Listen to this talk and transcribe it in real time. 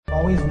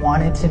always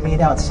wanted to meet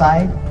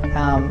outside.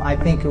 I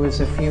think it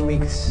was a few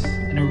weeks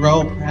in a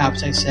row,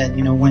 perhaps I said,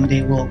 one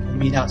day we'll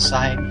meet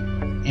outside.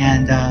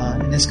 And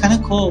it's kind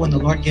of cool when the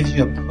Lord gives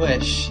you a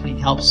push and He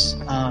helps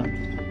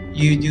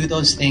you do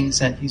those things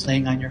that He's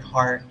laying on your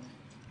heart.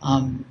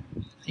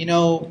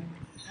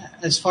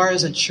 As far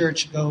as a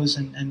church goes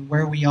and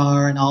where we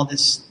are and all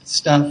this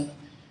stuff,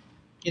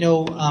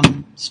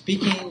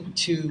 speaking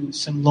to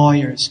some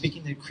lawyers,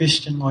 speaking to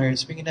Christian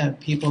lawyers, speaking to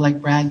people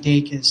like Brad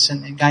Dacus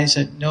and guys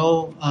that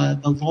know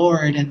the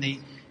Lord and they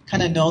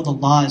kind of know the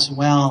law as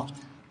well.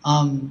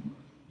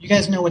 You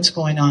guys know what's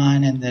going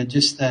on, and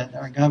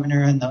our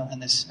governor and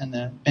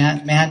the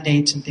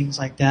mandates and things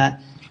like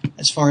that,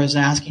 as far as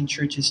asking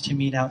churches to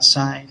meet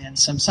outside. And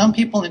some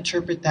people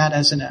interpret that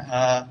as an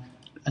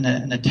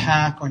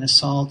attack or an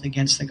assault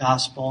against the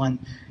gospel. And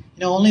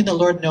only the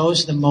Lord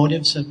knows the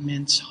motives of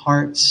men's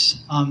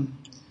hearts.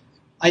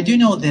 I do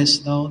know this,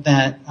 though,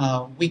 that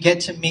we get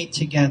to meet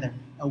together.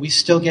 We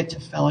still get to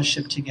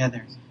fellowship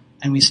together.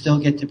 And we still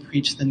get to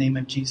preach the name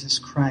of Jesus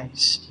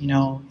Christ.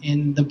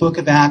 In the book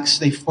of Acts,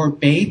 they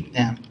forbade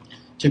them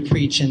to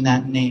preach in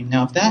that name.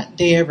 Now, if that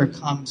day ever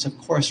comes, of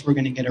course we're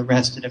going to get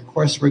arrested. Of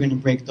course we're going to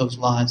break those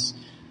laws.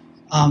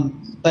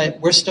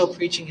 But we're still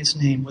preaching His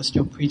name. We're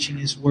still preaching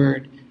His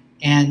word.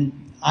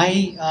 And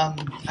I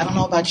don't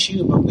know about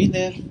you, but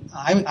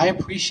I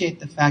appreciate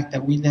the fact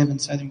that we live in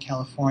Southern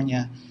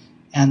California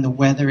and the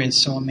weather is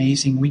so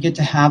amazing. We get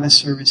to have a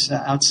service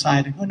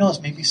outside. And who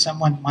knows, maybe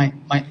someone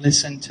might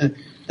listen to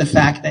the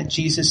fact that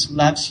Jesus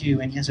loves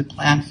you and He has a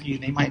plan for you.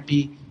 They might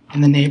be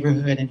in the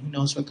neighborhood, and who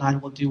knows what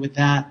God will do with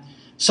that.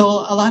 So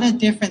a lot of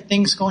different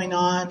things going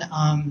on.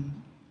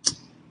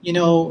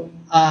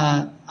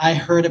 I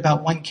heard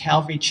about one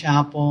Calvary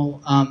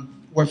Chapel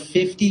where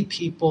 50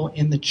 people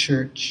in the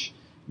church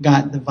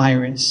got the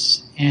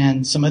virus,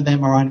 and some of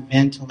them are on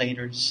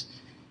ventilators.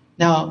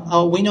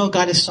 Now, we know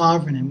God is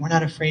sovereign, and we're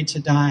not afraid to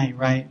die,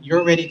 right?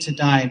 You're ready to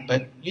die,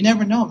 but you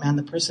never know, man.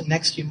 The person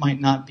next to you might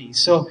not be.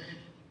 So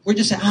we're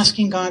just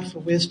asking God for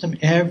wisdom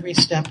every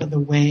step of the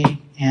way,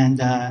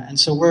 and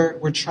so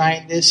we're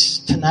trying this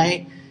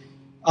tonight.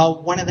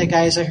 One of the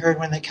guys I heard,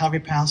 one of the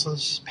Calvary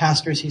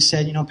pastors, he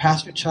said,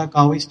 Pastor Chuck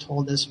always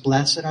told us,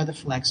 "Blessed are the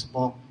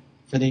flexible,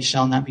 for they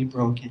shall not be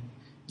broken."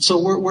 So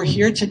we're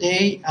here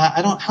today.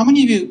 How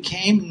many of you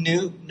came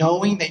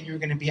knowing that you were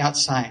going to be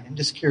outside? I'm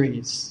just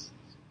curious.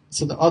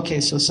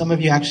 So some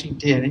of you actually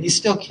did, and you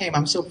still came.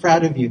 I'm so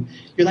proud of you.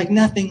 You're like,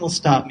 nothing will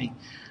stop me.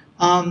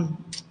 I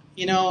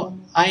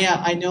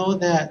know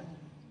that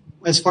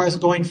as far as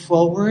going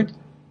forward,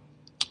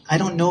 I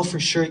don't know for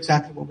sure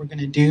exactly what we're going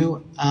to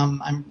do.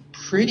 I'm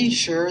pretty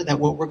sure that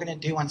what we're going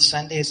to do on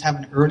Sunday is have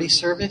an early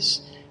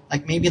service,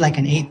 maybe an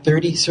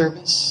 8:30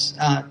 service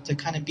to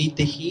kind of beat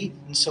the heat.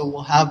 And so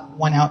we'll have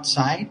one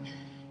outside.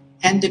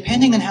 And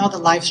depending on how the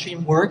live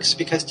stream works,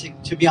 because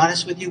to be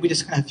honest with you, we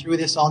just kind of threw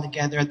this all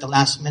together at the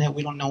last minute.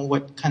 We don't know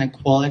what kind of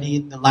quality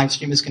the live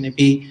stream is going to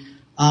be.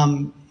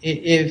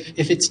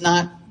 If it's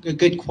not a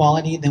good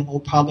quality, then what we'll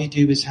probably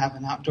do is have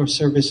an outdoor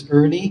service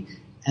early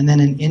and then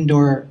an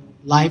indoor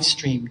live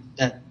stream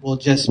that will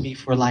just be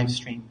for live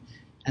stream.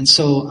 And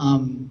so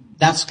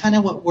that's kind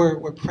of what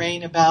we're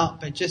praying about,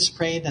 but just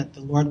pray that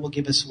the Lord will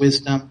give us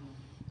wisdom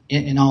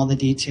in all the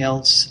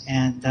details,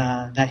 and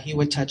that He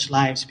would touch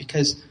lives.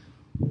 Because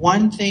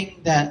one thing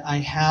that I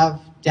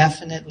have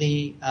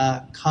definitely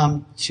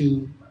come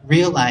to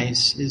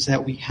realize is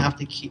that we have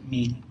to keep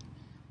meeting.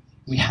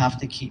 We have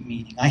to keep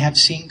meeting. I have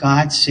seen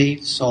God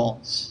save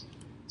souls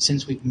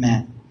since we've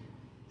met.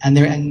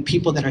 And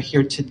people that are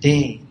here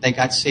today that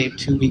got saved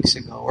 2 weeks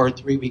ago or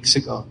 3 weeks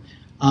ago.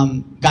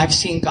 I've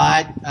seen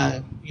God,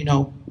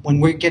 when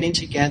we're getting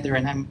together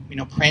and I'm,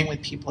 praying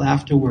with people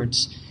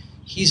afterwards,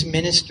 He's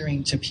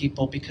ministering to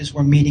people because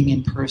we're meeting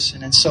in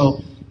person. And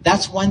so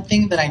that's one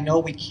thing that I know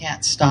we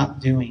can't stop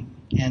doing.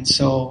 And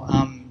so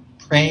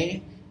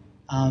pray,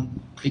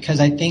 because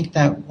I think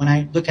that when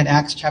I look at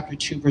Acts chapter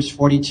 2, verse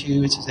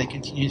 42, it says they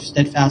continue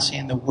steadfastly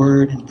in the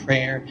word and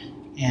prayer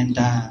and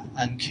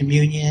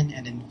communion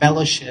and in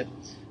fellowship.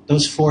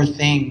 Those 4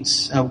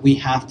 things we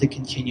have to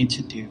continue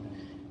to do.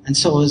 And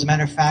so as a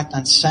matter of fact,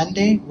 on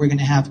Sunday, we're going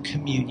to have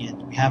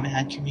communion. We haven't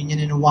had communion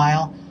in a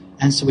while.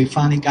 And so we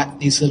finally got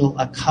these little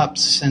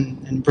cups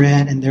and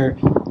bread, and they're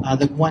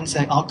the ones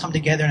that all come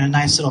together in a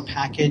nice little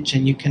package,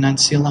 and you can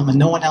unseal them, and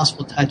no one else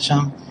will touch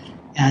them.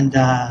 And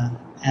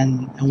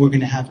we're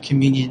going to have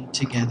communion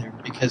together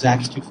because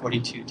Acts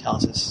 2:42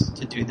 tells us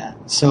to do that.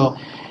 So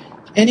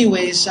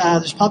anyways,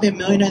 there's probably a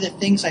million other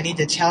things I need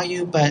to tell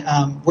you, but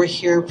we're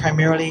here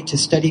primarily to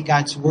study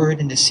God's Word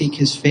and to seek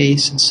His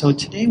face. And so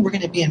today we're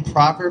going to be in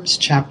Proverbs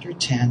chapter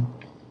 10.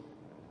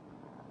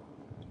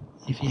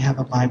 If you have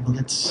a Bible,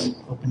 let's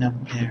open up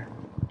there.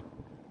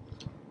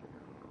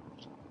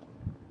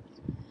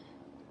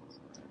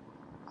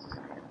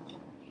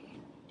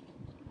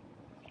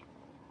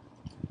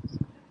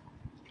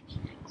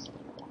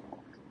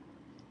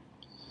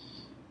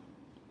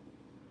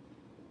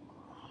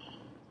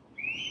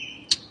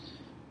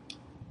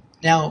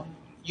 Now,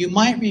 you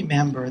might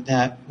remember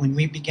that when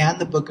we began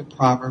the book of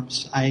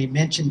Proverbs, I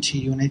mentioned to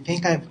you, and I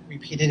think I've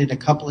repeated it a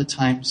couple of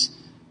times,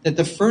 that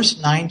the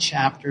first 9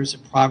 chapters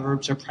of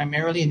Proverbs are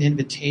primarily an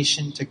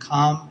invitation to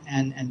come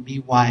and be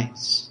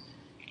wise.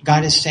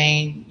 God is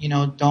saying,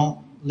 don't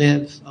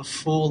live a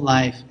fool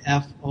life,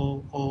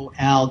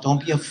 F-O-O-L.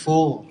 Don't be a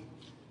fool.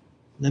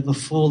 Live a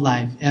full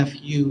life,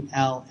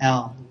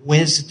 F-U-L-L.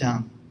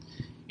 Wisdom.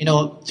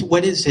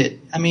 What is it?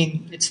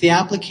 It's the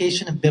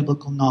application of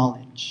biblical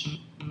knowledge.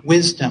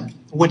 Wisdom.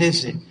 What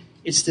is it?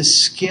 It's the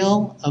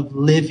skill of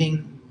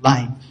living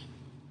life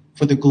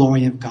for the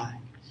glory of God.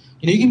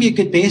 You can be a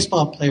good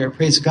baseball player,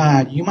 praise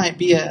God. You might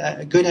be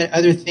a good at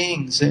other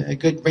things, a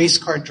good race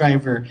car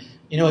driver,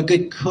 a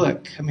good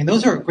cook.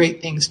 Those are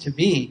great things to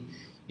be.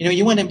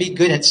 You want to be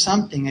good at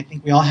something. I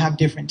think we all have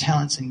different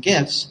talents and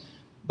gifts.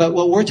 But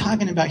what we're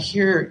talking about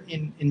here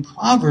in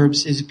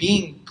Proverbs is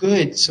being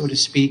good, so to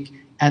speak,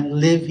 at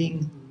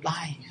living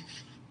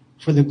life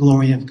for the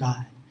glory of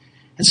God.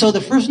 And so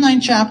the first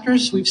 9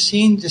 chapters, we've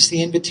seen just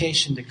the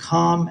invitation to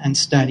come and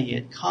study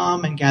it,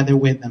 come and gather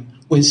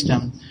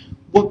wisdom.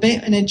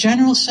 In a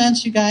general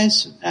sense, you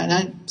guys,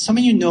 some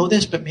of you know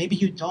this, but maybe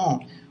you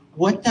don't.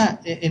 What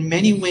that in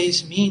many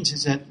ways means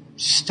is that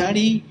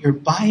study your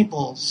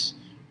Bibles,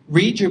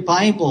 read your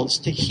Bibles,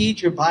 to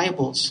heed your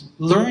Bibles,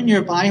 learn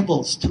your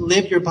Bibles, to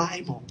live your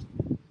Bible.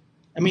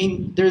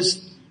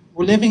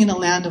 We're living in a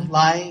land of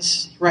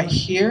lies. Right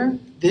here,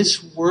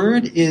 this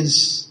word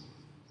is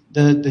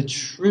the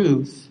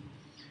truth.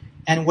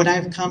 And what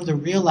I've come to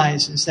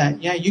realize is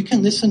that, you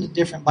can listen to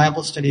different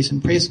Bible studies,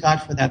 and praise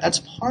God for that. That's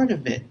part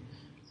of it.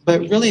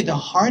 But really the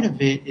heart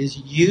of it is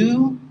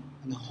you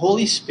and the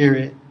Holy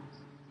Spirit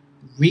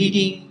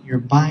reading your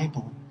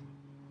Bible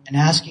and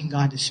asking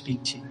God to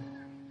speak to you.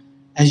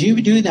 As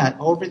you do that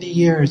over the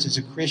years as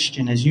a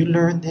Christian, as you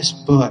learn this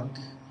book,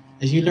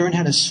 as you learn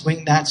how to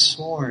swing that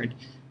sword,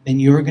 then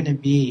you're going to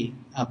be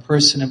a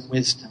person of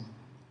wisdom.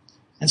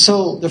 And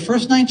so the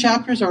first 9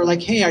 chapters are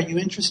like, hey, are you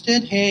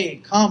interested?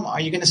 Hey, come,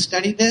 are you going to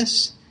study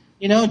this?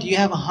 Do you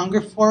have a hunger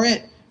for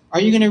it?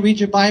 Are you going to read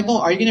your Bible?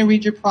 Are you going to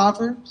read your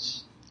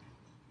Proverbs?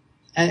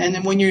 And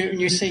then when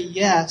you say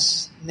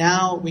yes,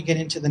 now we get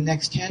into the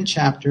next 10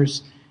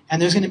 chapters,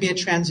 and there's going to be a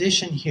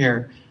transition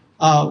here.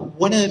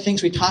 One of the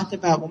things we talked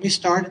about when we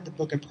started the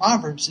book of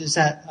Proverbs is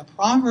that a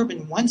proverb,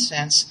 in one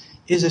sense,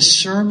 is a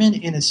sermon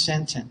in a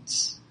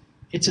sentence.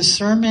 It's a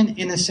sermon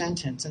in a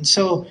sentence. And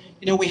so,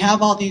 we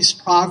have all these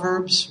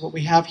proverbs. What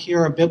we have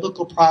here are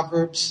biblical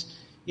proverbs,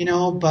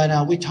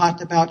 but we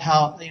talked about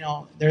how,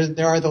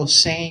 there are those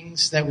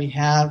sayings that we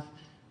have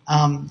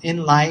in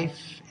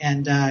life.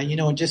 And,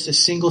 just a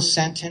single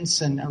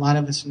sentence, and a lot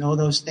of us know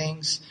those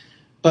things.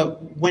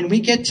 But when we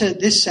get to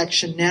this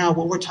section now,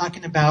 what we're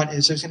talking about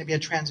is there's going to be a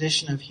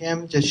transition of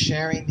him just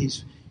sharing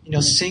these,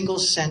 single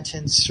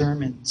sentence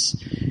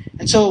sermons.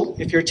 And so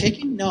if you're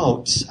taking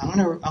notes, I'm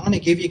going to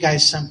give you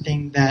guys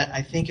something that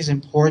I think is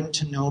important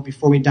to know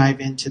before we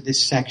dive into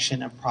this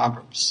section of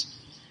Proverbs.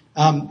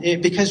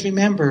 Because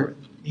remember,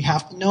 you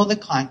have to know the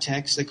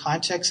context. The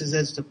context is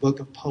as the book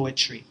of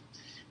poetry.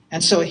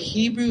 And so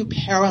Hebrew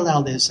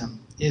parallelism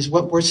is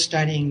what we're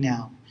studying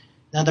now.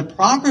 Now, the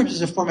Proverbs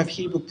is a form of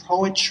Hebrew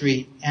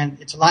poetry, and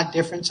it's a lot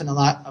different than a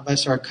lot of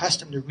us are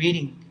accustomed to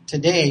reading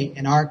today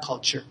in our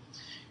culture.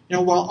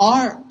 While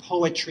our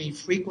poetry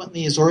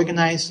frequently is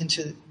organized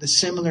into the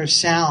similar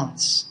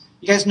sounds.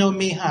 You guys know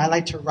me, huh? I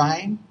like to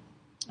rhyme.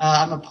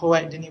 I'm a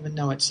poet. I didn't even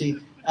know it. See,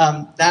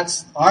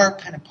 that's our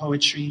kind of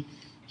poetry.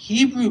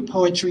 Hebrew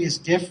poetry is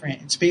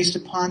different. It's based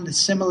upon the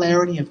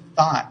similarity of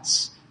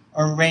thoughts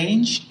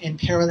arranged in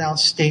parallel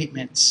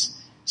statements.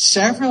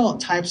 Several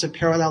types of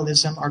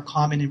parallelism are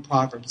common in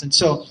Proverbs. And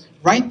so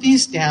write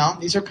these down.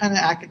 These are kind of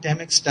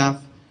academic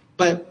stuff.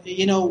 But,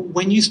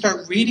 when you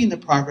start reading the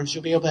Proverbs,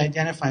 you'll be able to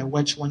identify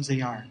which ones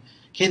they are.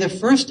 Okay, the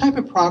first type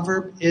of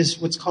proverb is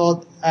what's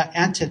called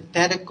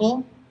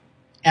antithetical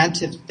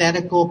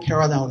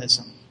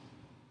parallelism.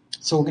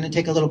 So we're going to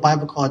take a little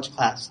Bible college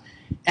class.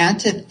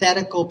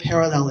 Antithetical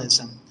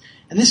parallelism.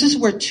 And this is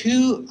where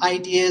 2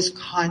 ideas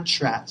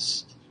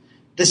contrast.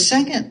 The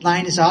second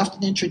line is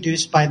often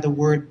introduced by the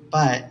word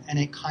but, and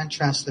it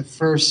contrasts the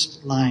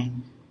first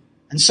line.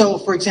 And so,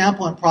 for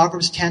example, in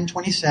Proverbs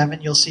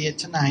 10:27, you'll see it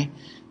tonight.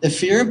 The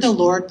fear of the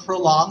Lord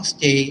prolongs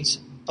days,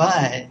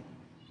 but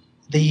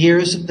the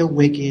years of the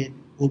wicked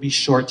will be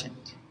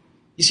shortened.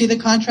 You see the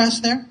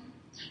contrast there?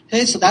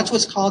 Okay, so that's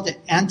what's called the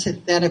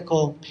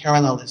antithetical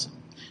parallelism.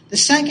 The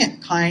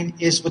second kind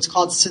is what's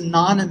called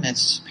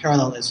synonymous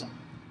parallelism.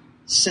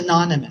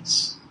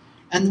 Synonymous.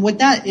 And what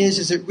that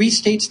is it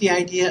restates the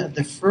idea of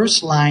the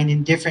first line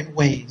in different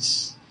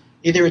ways.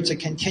 Either it's a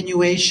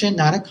continuation,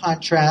 not a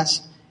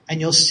contrast, and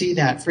you'll see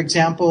that. For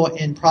example,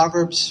 in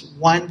Proverbs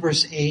 1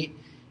 verse 8,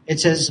 it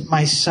says,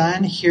 "My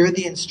son, hear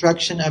the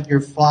instruction of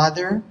your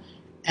father,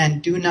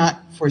 and do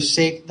not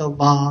forsake the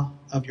law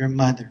of your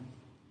mother."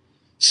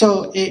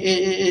 So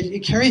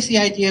it carries the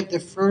idea of the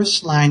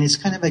first line. It's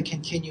kind of a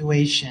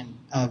continuation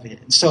of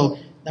it. And so,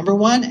 number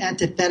 1,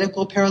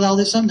 antithetical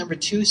parallelism. Number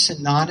 2,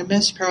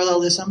 synonymous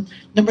parallelism.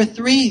 Number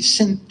 3,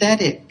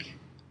 synthetic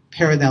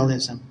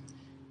parallelism.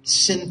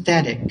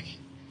 Synthetic.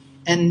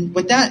 And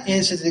what that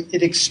is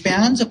it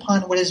expands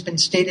upon what has been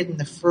stated in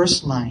the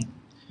first line.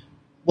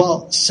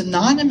 While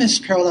synonymous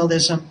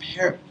parallelism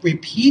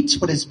repeats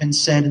what has been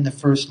said in the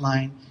first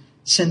line,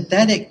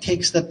 synthetic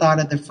takes the thought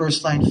of the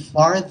first line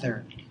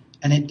farther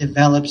and it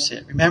develops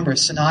it. Remember,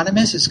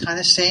 synonymous is kind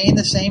of saying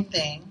the same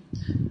thing,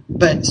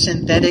 but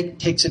synthetic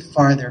takes it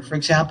farther. For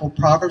example,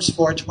 Proverbs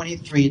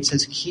 4:23, it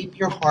says, "Keep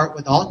your heart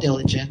with all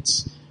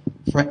diligence,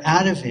 for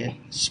out of it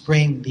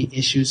spring the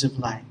issues of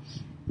life."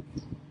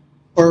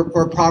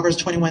 Or Proverbs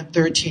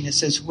 21:13, it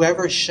says,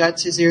 "Whoever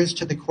shuts his ears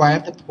to the cry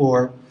of the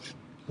poor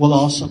will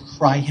also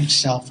cry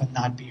himself and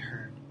not be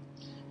heard."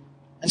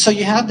 And so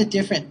you have the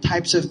different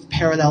types of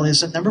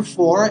parallelism. Number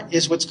 4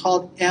 is what's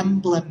called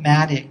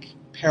emblematic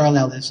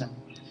parallelism.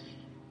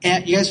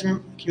 And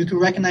you can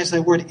recognize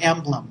the word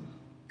emblem,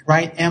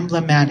 right?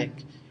 Emblematic.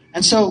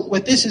 And so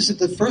what this is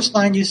the first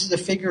line uses a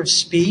figure of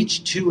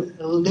speech to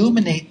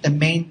illuminate the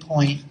main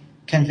point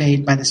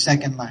conveyed by the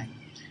second line.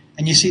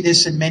 And you see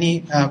this in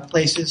many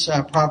places,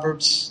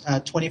 Proverbs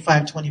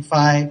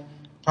 25:25,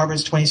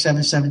 Proverbs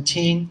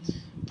 27:17.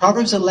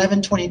 Proverbs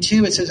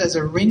 11:22, it says, "As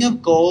a ring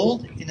of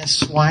gold in a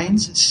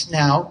swine's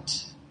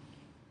snout."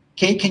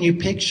 Okay, can you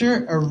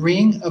picture a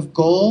ring of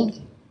gold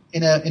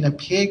in a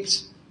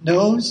pig's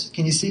nose?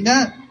 Can you see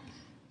that?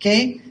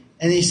 Okay,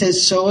 and he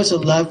says, "So is a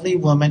lovely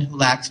woman who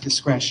lacks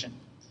discretion."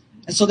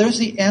 And so there's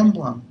the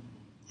emblem.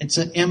 It's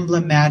an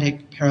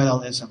emblematic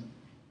parallelism.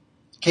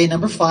 Okay,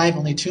 number 5,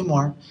 only 2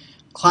 more.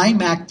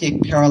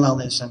 Climactic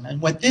parallelism.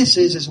 And what this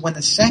is when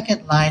the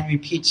second line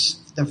repeats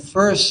the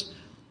first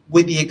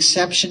with the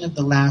exception of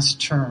the last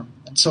term.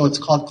 And so it's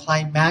called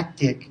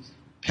climactic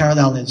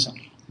parallelism.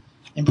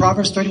 In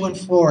Proverbs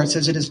 31:4, it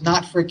says, "It is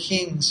not for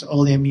kings, O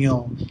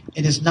Lemuel.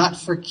 It is not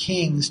for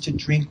kings to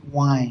drink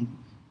wine,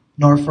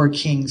 nor for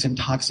kings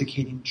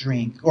intoxicating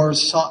drink." Or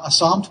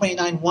Psalm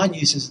 29:1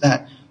 uses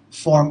that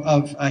form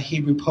of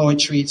Hebrew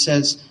poetry. It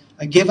says,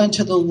 "Give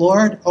unto the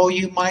Lord, O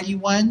you mighty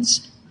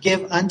ones,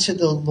 give unto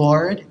the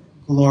Lord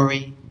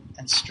glory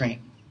and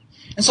strength."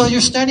 And so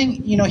you're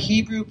studying,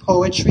 Hebrew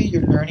poetry,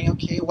 you're learning,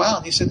 okay, wow,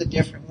 these are the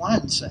different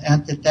ones.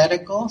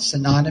 Antithetical,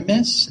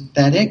 synonymous,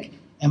 synthetic,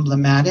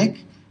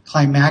 emblematic,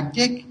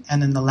 climactic,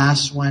 and then the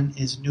last one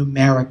is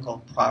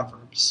numerical,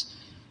 Proverbs.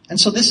 And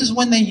so this is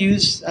when they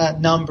use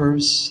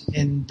numbers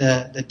in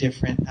the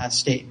different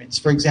statements.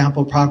 For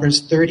example, Proverbs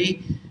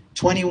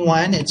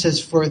 30:21, it says,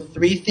 "For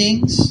 3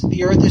 things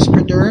the earth is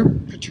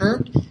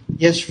perturbed,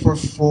 yes, for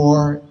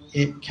 4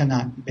 it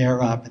cannot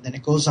bear up." And then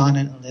it goes on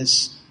and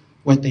lists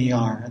what they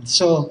are. And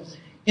so,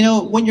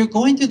 when you're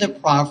going through the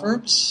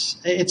Proverbs,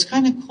 it's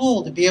kind of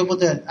cool to be able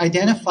to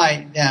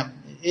identify them.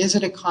 Is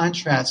it a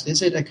contrast?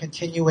 Is it a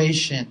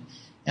continuation?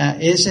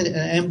 Is it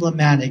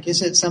emblematic?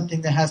 Is it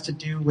something that has to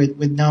do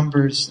with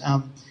numbers?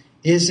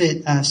 Is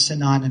it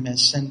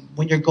synonymous? And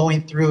when you're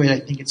going through it, I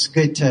think it's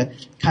good to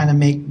kind of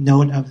make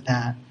note of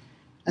that.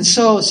 And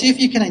so, see if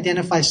you can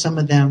identify some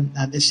of them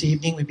this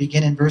evening. We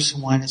begin in verse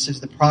 1. It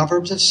says, "The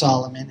Proverbs of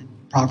Solomon," in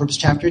Proverbs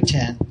chapter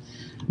 10.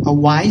 "A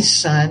wise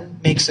son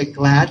makes a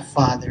glad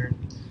father,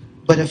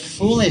 but a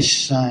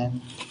foolish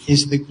son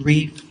is the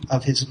grief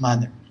of his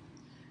mother."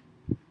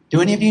 Do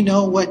any of you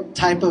know what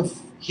type of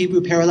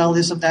Hebrew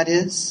parallelism that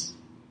is?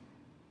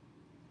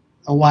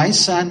 A wise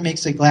son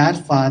makes a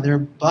glad father,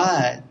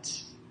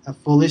 but a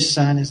foolish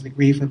son is the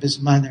grief of his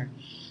mother.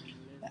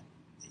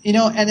 And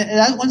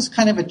that one's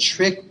kind of a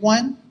trick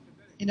one,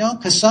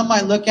 because some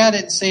might look at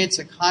it and say it's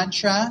a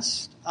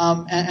contrast,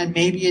 and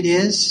maybe it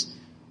is.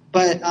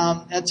 But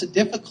that's a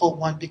difficult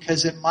one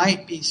because it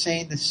might be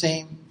saying the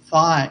same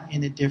thought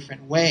in a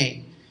different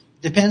way.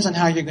 Depends on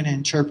how you're going to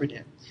interpret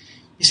it.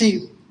 You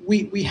see,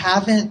 we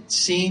haven't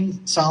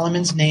seen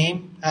Solomon's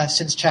name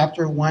since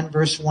chapter 1,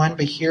 verse 1,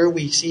 but here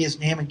we see his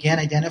name again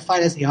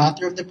identified as the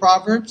author of the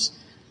Proverbs.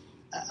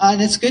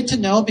 And it's good to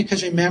know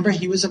because remember,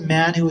 he was a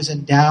man who was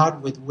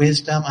endowed with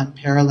wisdom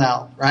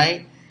unparalleled,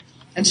 right?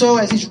 And so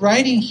as he's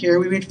writing here,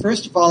 we read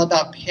first of all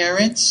about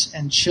parents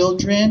and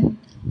children.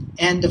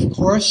 And of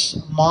course,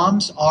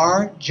 moms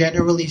are,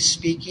 generally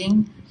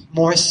speaking,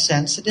 more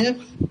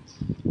sensitive.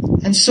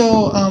 And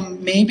so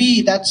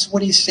maybe that's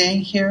what he's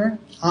saying here.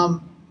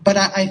 But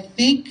I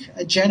think,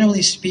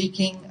 generally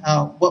speaking,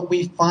 what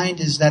we find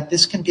is that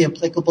this can be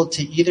applicable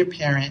to either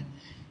parent.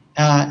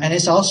 And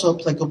it's also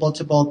applicable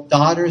to both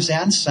daughters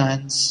and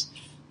sons,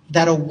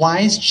 that a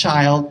wise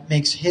child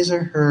makes his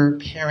or her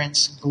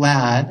parents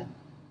glad.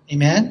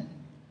 Amen?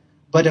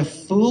 But a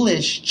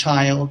foolish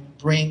child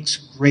brings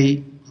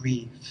great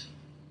grief.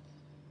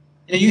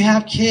 You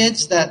have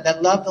kids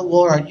that love the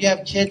Lord. You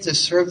have kids that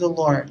serve the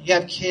Lord. You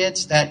have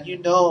kids that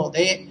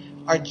they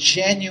are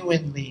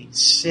genuinely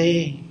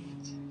saved.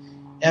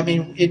 I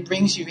mean, it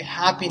brings you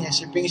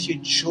happiness. It brings you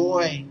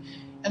joy.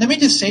 And let me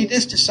just say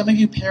this to some of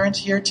you parents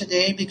here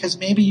today, because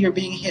maybe you're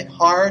being hit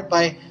hard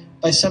by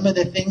some of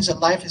the things that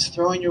life is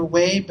throwing your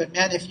way. But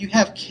man, if you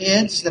have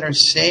kids that are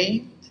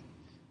saved,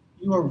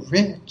 you are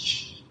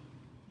rich.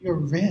 You're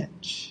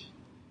rich.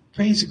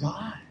 Praise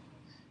God.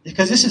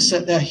 Because this is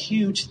a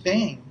huge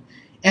thing.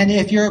 And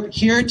if you're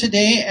here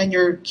today and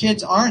your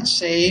kids aren't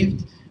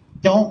saved,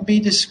 don't be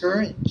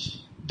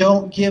discouraged.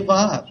 Don't give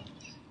up.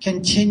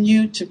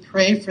 Continue to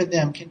pray for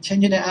them.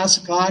 Continue to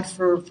ask God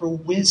for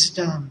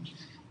wisdom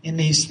in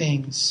these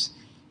things.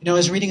 I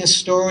was reading a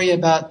story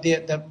about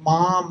the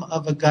mom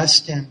of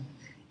Augustine.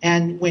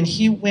 And when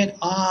he went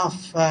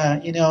off,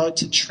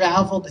 to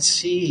travel the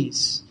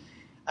seas,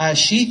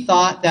 she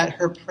thought that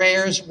her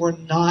prayers were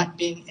not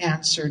being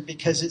answered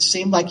because it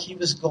seemed like he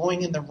was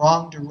going in the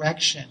wrong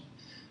direction.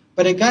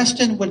 But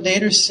Augustine would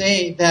later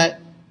say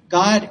that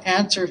God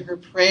answered her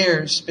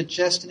prayers, but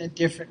just in a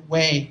different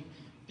way.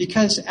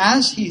 Because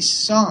as he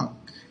sunk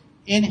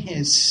in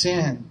his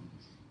sin,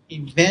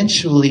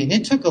 eventually, and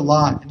it took a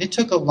lot, and it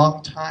took a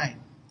long time,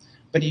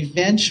 but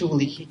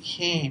eventually he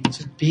came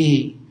to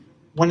be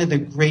one of the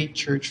great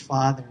church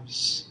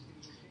fathers.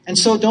 And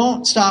so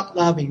don't stop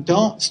loving,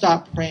 don't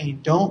stop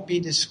praying, don't be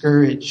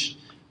discouraged.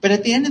 But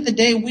at the end of the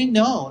day, we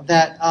know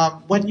that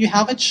when you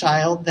have a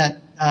child that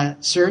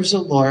serves the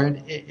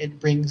Lord, it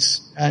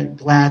brings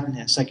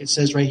gladness. Like it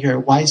says right here, a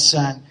wise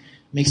son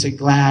makes a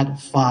glad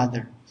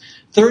father.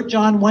 3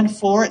 John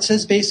 1:4, it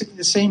says basically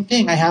the same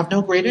thing. I have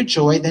no greater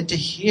joy than to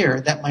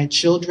hear that my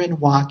children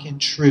walk in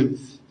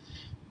truth.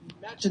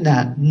 Imagine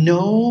that.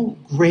 No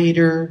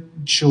greater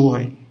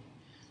joy.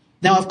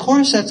 Now, of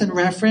course, that's in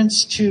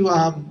reference to,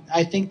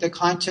 I think the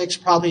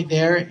context probably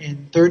there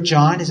in 3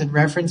 John is in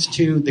reference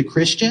to the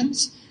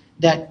Christians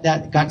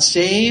that got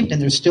saved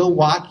and they're still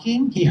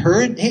walking. He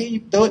heard, hey,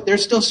 they're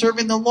still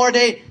serving the Lord.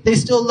 Hey, they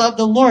still love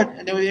the Lord.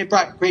 And it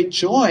brought great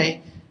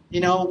joy,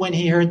 when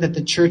he heard that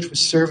the church was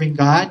serving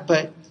God.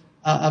 But,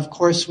 of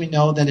course, we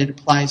know that it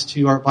applies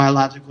to our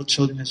biological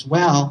children as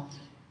well.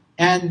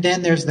 And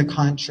then there's the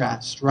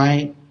contrast,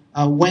 right?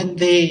 When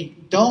they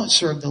don't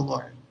serve the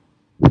Lord.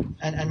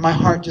 And my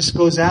heart just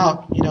goes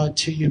out,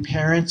 to you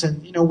parents.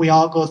 And, we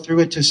all go through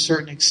it to a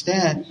certain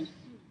extent.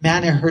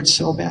 Man, it hurts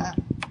so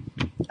bad.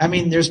 I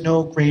mean, there's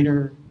no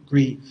greater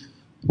grief.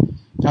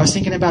 I was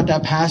thinking about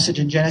that passage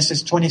in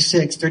Genesis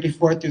 26,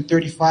 34 through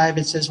 35.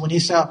 It says, when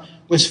Esau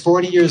was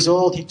 40 years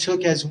old, he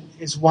took as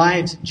his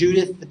wives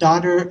Judith, the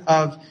daughter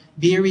of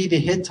Beeri the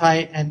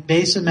Hittite, and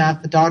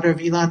Basemath, the daughter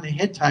of Elon the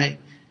Hittite.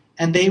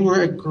 And they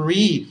were a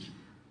grief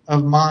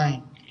of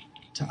mind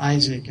to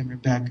Isaac and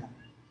Rebekah.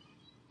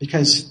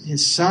 Because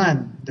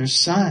their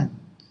son,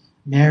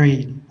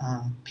 married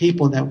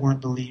people that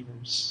weren't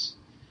believers.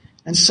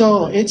 And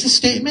so it's a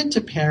statement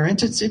to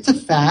parents. It's a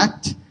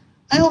fact.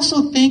 I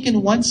also think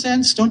in one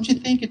sense, don't you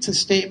think it's a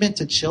statement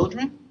to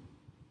children?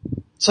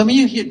 Some of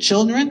you here,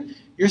 children,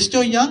 you're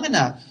still young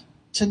enough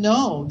to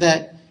know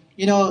that,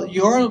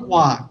 your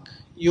walk,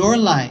 your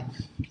life,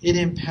 it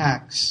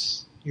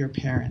impacts your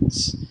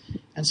parents.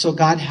 And so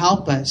God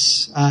help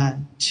us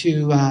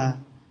to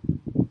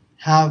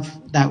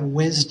have that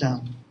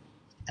wisdom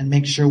and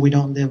make sure we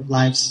don't live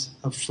lives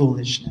of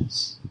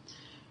foolishness.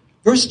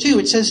 Verse 2,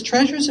 it says,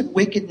 treasures of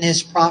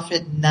wickedness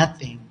profit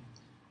nothing,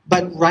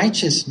 but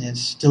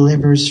righteousness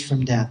delivers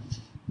from death.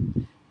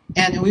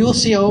 And we will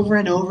see over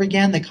and over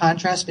again the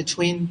contrast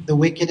between the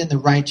wicked and the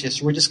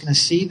righteous. We're just going to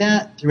see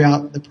that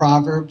throughout the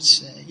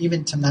Proverbs,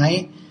 even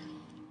tonight.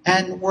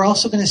 And we're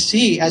also going to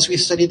see, as we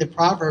study the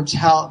Proverbs,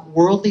 how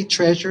worldly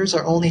treasures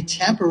are only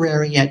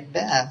temporary at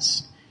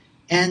best.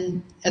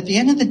 And at the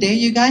end of the day,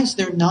 you guys,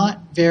 they're not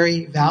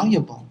very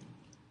valuable.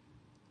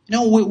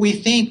 We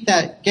think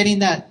that getting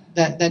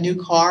that new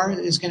car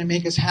is going to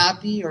make us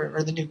happy,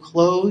 or the new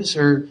clothes,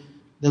 or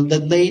the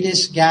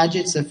latest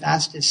gadgets, the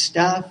fastest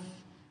stuff.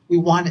 We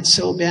want it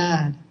so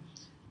bad.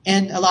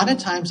 And a lot of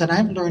times that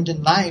I've learned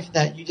in life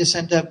that you just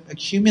end up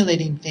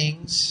accumulating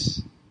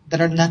things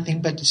that are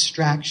nothing but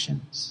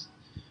distractions.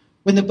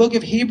 When the book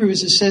of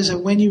Hebrews, it says that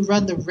when you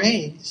run the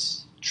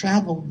race,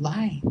 travel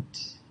light.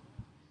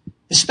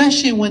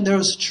 Especially when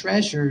those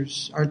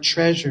treasures are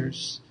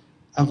treasures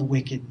of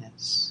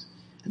wickedness.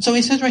 And so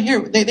he says right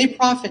here, they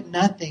profit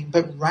nothing,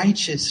 but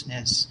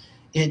righteousness,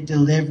 it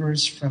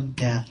delivers from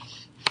death.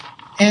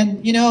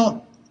 And,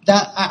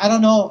 that I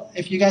don't know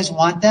if you guys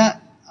want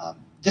that.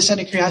 Just out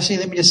of curiosity,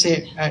 let me just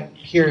say it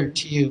here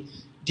to you.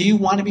 Do you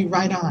want to be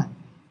right on?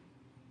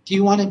 Do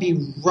you want to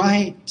be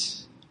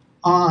right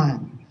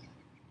on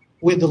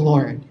with the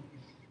Lord?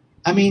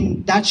 I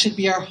mean, that should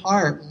be our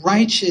heart.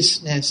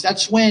 Righteousness.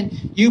 That's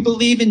when you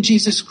believe in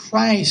Jesus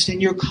Christ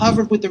and you're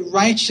covered with the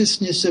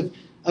righteousness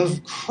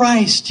of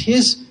Christ.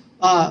 His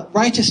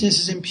righteousness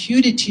is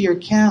imputed to your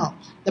account.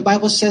 The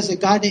Bible says that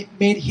God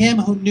made him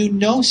who knew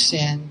no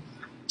sin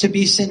to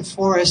be sin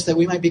for us, that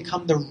we might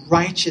become the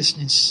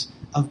righteousness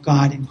of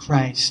God in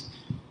Christ.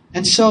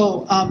 And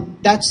so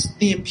that's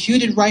the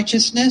imputed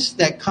righteousness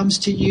that comes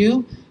to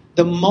you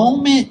the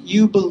moment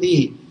you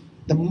believe.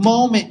 The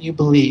moment you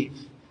believe.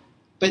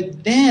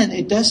 But then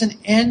it doesn't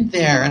end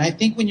there. And I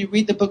think when you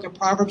read the book of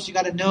Proverbs, you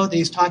got to know that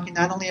he's talking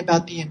not only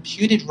about the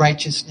imputed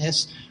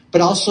righteousness,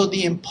 but also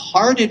the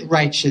imparted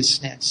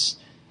righteousness.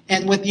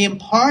 And what the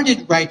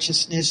imparted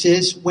righteousness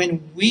is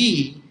when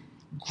we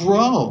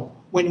grow,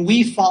 when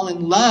we fall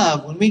in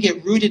love, when we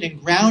get rooted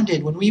and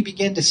grounded, when we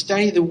begin to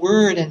study the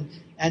Word and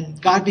and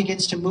God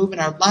begins to move in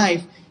our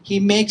life, He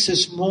makes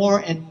us more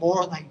and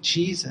more like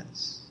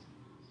Jesus.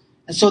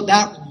 And so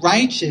that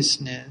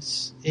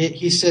righteousness,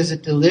 He says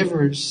it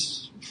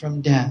delivers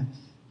from death.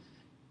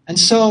 And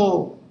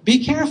so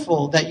be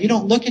careful that you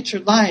don't look at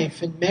your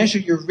life and measure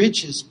your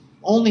riches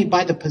only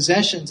by the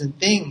possessions and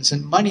things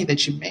and money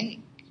that you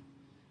make.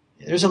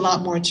 There's a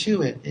lot more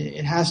to it.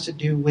 It has to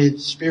do with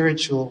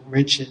spiritual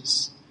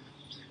riches.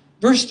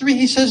 Verse 3,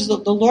 he says, the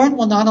Lord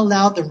will not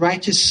allow the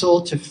righteous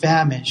soul to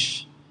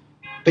famish,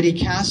 but He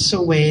casts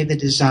away the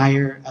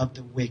desire of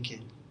the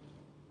wicked.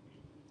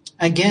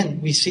 Again,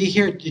 we see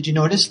here, did you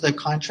notice the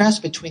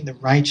contrast between the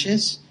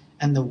righteous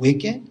and the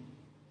wicked?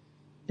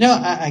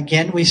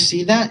 Again, we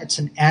see that. It's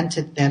an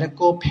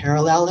antithetical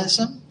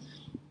parallelism.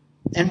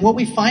 And what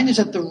we find is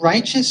that the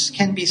righteous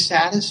can be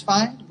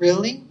satisfied,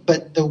 really,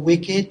 but the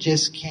wicked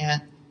just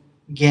can't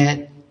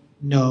get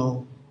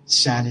no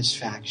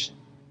satisfaction.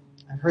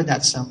 I've heard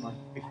that somewhere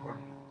before.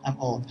 I'm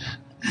old.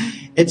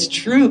 It's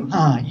true,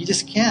 huh? You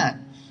just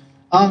can't.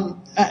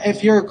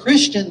 If you're a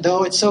Christian,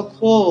 though, it's so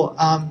cool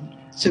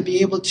to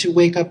be able to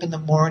wake up in the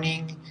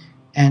morning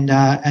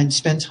and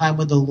spend time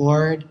with the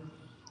Lord.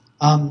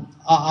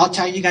 I'll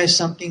tell you guys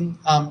something.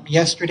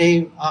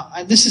 Yesterday,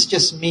 and this is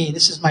just me.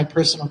 This is my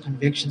personal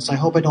conviction, so I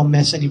hope I don't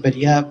mess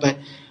anybody up. But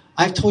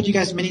I've told you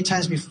guys many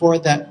times before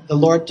that the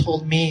Lord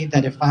told me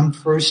that if I'm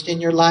first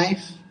in your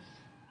life,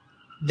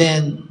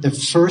 then the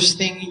first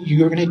thing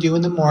you're going to do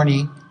in the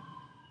morning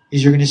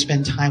is you're going to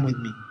spend time with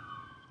me.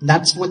 And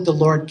that's what the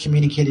Lord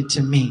communicated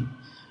to me.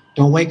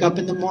 Don't wake up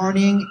in the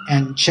morning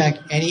and check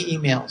any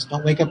emails.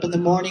 Don't wake up in the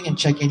morning and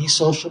check any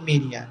social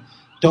media.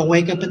 Don't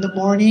wake up in the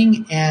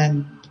morning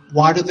and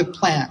water the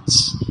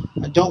plants.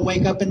 Don't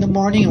wake up in the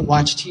morning and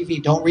watch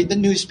TV. Don't read the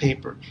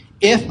newspaper.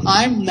 If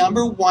I'm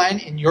number one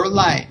in your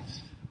life,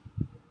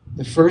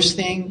 the first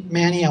thing,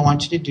 Manny, I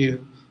want you to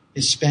do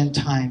is spend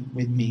time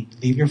with me.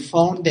 Leave your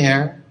phone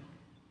there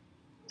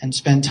and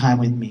spend time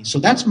with me. So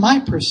that's my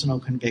personal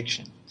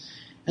conviction.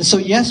 And so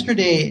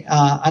yesterday,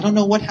 I don't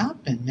know what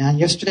happened, man.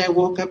 Yesterday I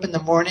woke up in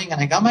the morning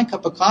and I got my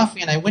cup of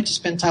coffee and I went to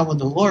spend time with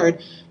the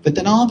Lord. But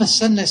then all of a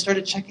sudden I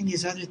started checking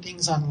these other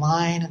things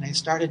online and I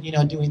started,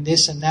 doing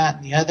this and that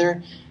and the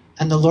other.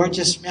 And the Lord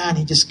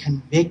He just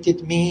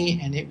convicted me.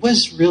 And it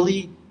was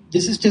really,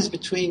 this is just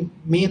between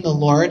me and the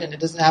Lord. And it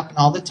doesn't happen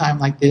all the time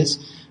like this.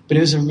 But it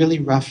was a really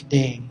rough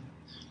day.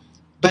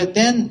 But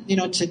then,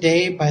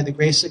 today, by the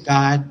grace of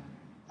God,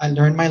 I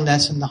learned my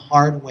lesson the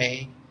hard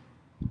way.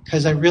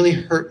 Because I really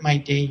hurt my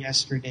day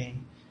yesterday.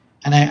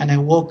 And I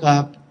woke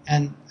up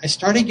and I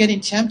started getting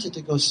tempted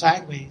to go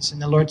sideways.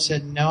 And the Lord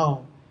said,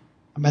 no.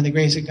 And by the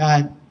grace of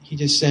God, He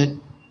just said,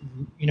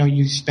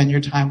 you spend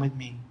your time with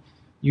me.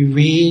 You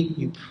read,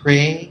 you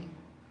pray.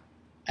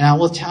 And I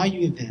will tell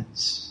you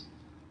this.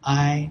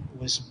 I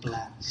was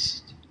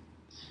blessed.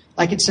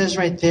 Like it says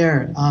right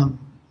there,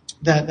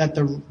 that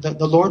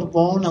the Lord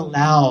won't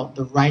allow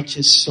the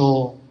righteous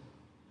soul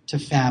to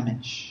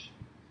famish.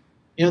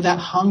 That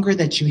hunger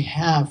that you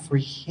have for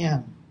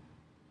Him,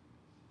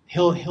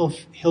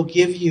 He'll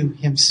give you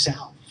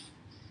Himself.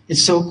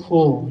 It's so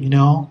cool,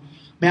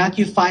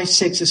 Matthew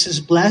 5:6, it says,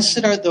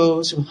 blessed are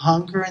those who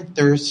hunger and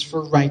thirst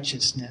for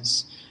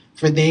righteousness,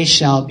 for they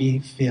shall be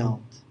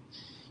filled.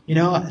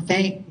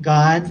 Thank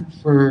God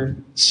for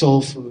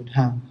soul food,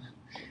 huh?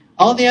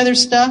 All the other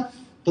stuff,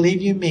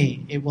 believe you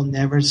me, it will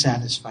never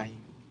satisfy you.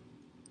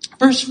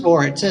 Verse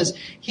 4, it says,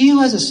 he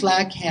who has a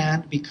slack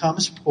hand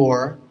becomes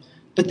poor,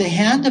 but the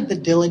hand of the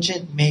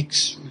diligent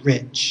makes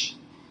rich.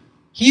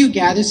 He who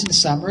gathers in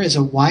summer is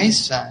a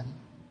wise son.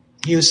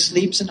 He who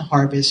sleeps in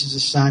harvest is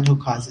a son who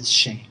causes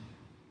shame.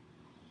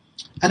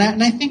 And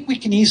I think we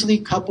can easily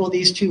couple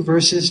these two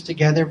verses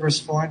together,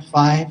 verse 4 and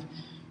 5.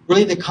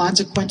 Really the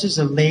consequences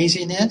of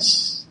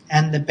laziness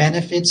and the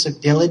benefits of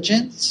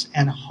diligence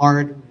and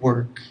hard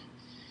work.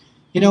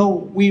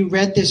 We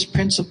read this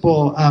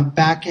principle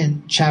back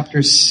in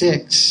chapter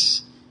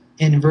 6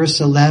 in verse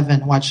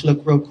 11.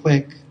 Look real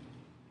quick.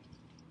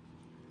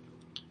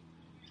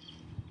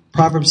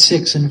 Proverbs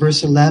 6 in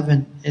verse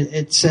 11,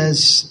 it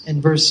says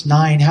in verse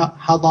 9,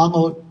 how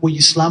long will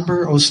you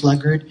slumber, O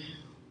sluggard?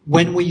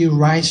 When will you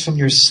rise from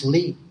your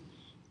sleep?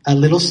 A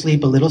little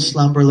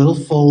slumber, a little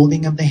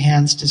folding of the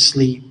hands to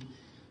sleep.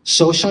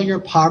 So shall your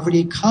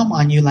poverty come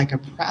on you like a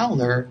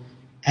prowler,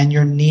 and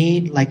your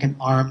need like an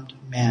armed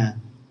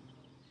man.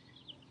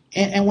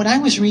 And when I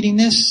was reading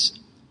this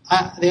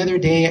the other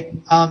day,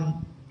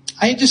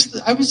 I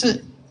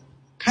was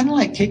kind of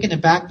like taken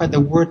aback by the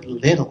word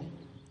little.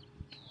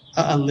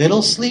 A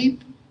little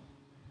sleep,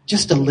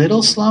 just a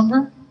little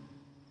slumber,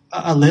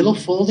 a little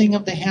folding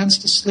of the hands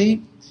to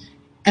sleep.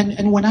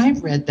 And when I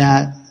read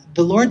that,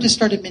 the Lord just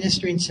started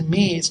ministering to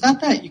me. It's not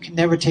that you can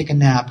never take a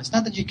nap. It's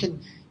not that you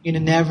can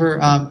never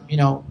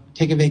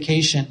take a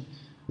vacation.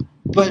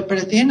 But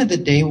at the end of the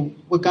day,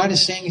 what God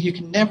is saying is you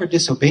can never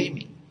disobey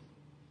me.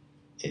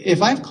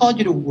 If I've called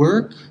you to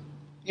work,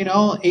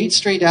 8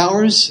 straight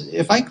hours,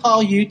 if I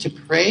call you to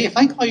pray, if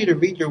I call you to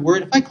read your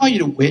word, if I call you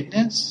to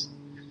witness,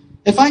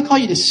 if I call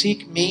you to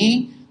seek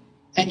me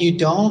and you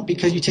don't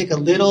because you take a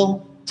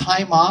little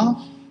time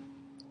off,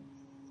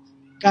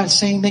 God's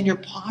saying then your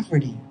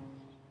poverty,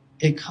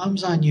 it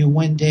comes on you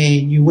one day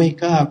and you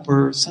wake up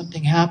or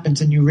something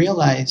happens and you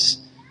realize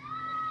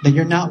that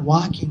you're not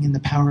walking in the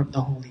power of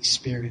the Holy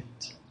Spirit.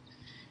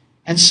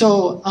 And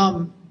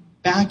so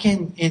back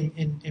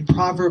in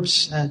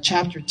Proverbs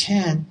chapter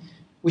 10,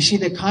 we see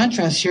the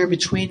contrast here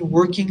between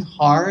working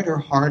hard or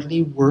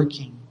hardly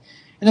working.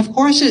 And of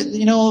course,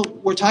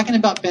 we're talking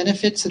about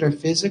benefits that are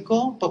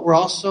physical, but we're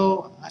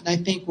also, and I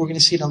think we're going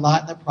to see it a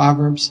lot in the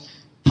Proverbs,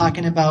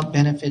 talking about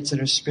benefits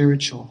that are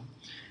spiritual.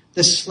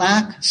 The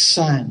slack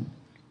son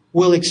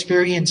will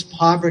experience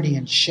poverty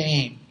and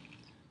shame,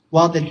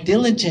 while the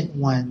diligent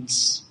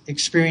ones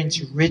experience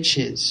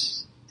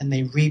riches and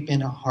they reap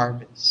in a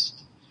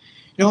harvest.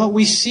 You know what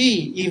we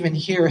see even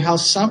here, how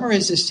summer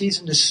is a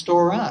season to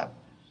store up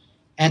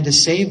and to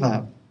save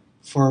up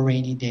for a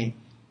rainy day.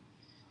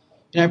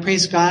 I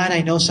praise God.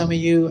 I know some of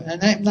you,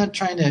 and I'm not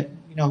trying to,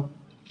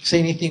 say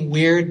anything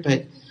weird,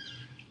 but,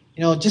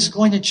 just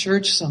going to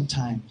church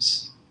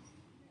sometimes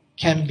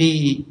can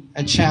be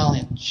a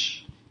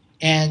challenge,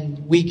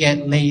 and we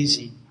get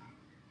lazy.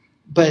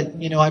 But,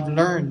 I've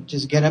learned,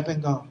 just get up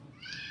and go.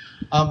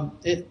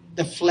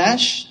 The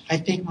flesh, I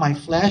think my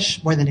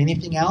flesh, more than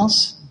anything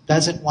else,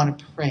 doesn't want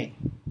to pray.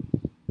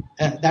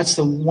 That's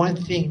the one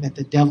thing that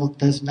the devil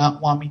does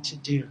not want me to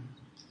do.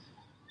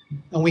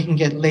 And we can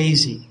get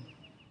lazy.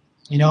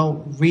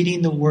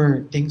 Reading the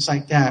word, things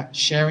like that,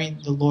 sharing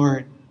the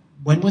Lord.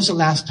 When was the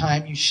last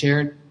time you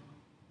shared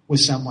with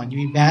someone?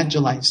 You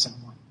evangelized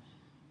someone?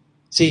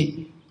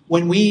 See,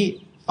 when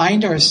we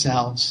find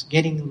ourselves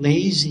getting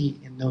lazy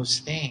in those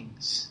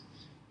things,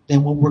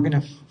 then what we're going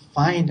to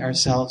find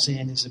ourselves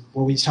in is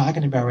what he's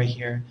talking about right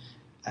here.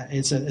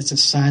 It's a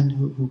son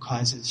who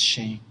causes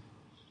shame.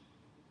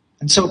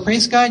 And so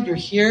praise God, you're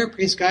here.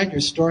 Praise God, you're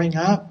storing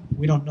up.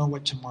 We don't know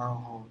what tomorrow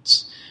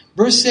holds.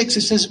 Verse 6,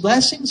 it says,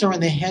 blessings are on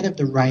the head of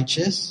the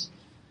righteous,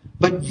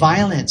 but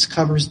violence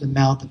covers the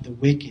mouth of the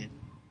wicked.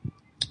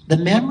 The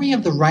memory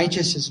of the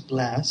righteous is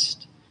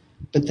blessed,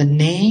 but the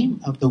name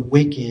of the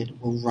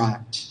wicked will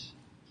rot.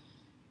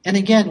 And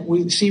again,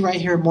 we see right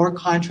here more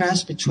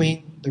contrast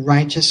between the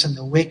righteous and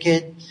the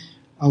wicked.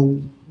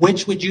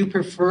 Which would you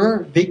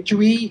prefer?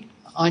 Victory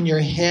on your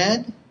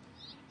head?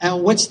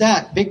 And what's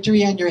that?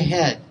 Victory on your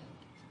head?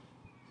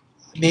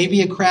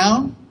 Maybe a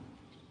crown?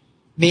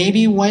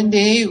 Maybe one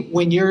day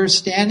when you're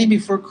standing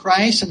before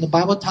Christ and the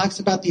Bible talks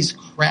about these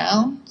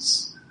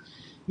crowns,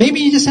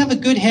 maybe you just have a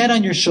good head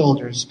on your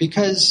shoulders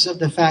because of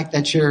the fact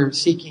that you're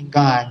seeking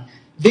God.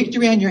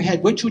 Victory on your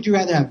head. Which would you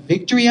rather have?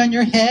 Victory on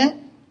your head?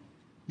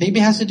 Maybe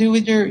it has to do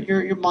with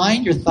your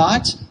mind, your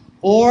thoughts,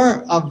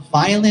 or a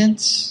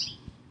violence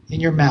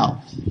in your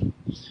mouth.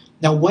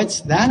 Now,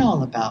 what's that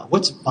all about?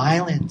 What's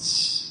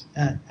violence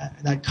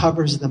that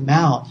covers the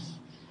mouth?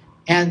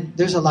 And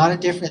there's a lot of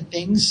different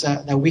things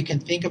that we can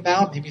think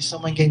about. Maybe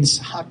someone getting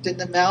socked in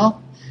the mouth.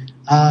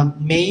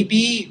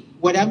 Maybe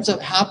what ends up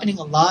happening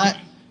a lot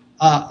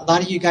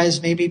of you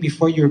guys, maybe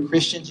before you were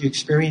Christians, you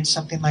experienced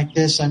something like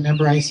this. I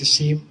remember I used to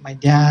see my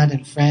dad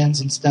and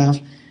friends and stuff.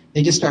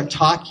 They just start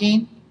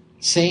talking,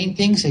 saying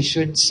things they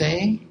shouldn't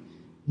say.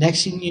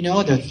 Next thing you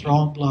know, they're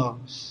throwing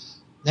blows.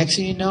 Next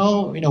thing you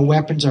know,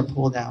 weapons are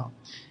pulled out.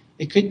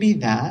 It could be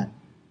that.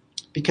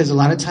 Because a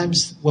lot of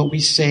times what we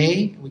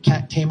say, we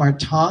can't tame our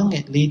tongue.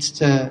 It leads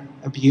to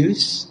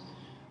abuse.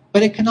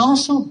 But it can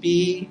also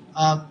be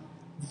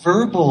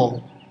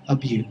verbal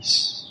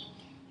abuse.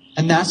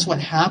 And that's what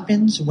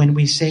happens when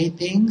we say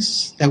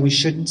things that we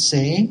shouldn't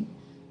say.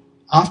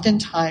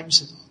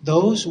 Oftentimes,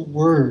 those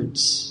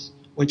words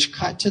which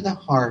cut to the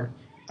heart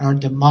and are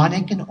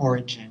demonic in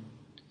origin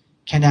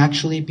can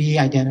actually be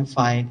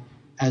identified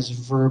as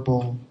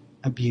verbal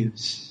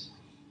abuse.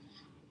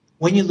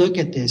 When you look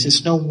at this,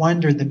 it's no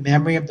wonder the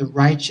memory of the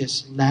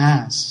righteous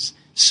lasts.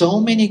 So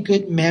many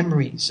good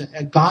memories,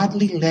 a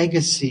godly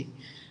legacy,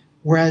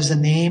 whereas the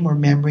name or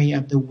memory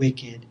of the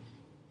wicked,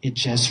 it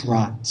just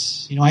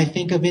rots. I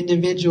think of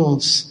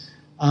individuals,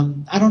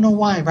 I don't know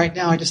why, right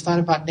now I just thought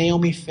about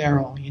Naomi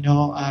Farrell,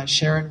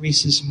 Sharon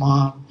Reese's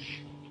mom,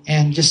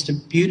 and just a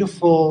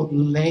beautiful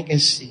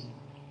legacy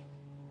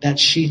that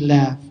she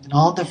left, and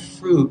all the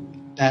fruit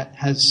that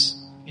has,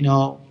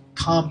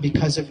 come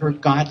because of her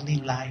godly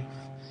life.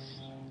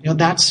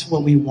 That's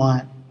what we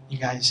want, you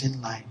guys,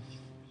 in life.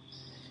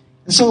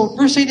 And so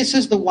verse 8, it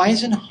says, the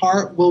wise in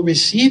heart will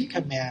receive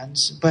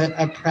commands, but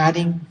a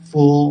prating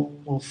fool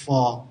will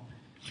fall.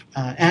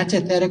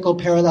 Antithetical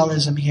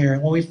parallelism here.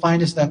 And what we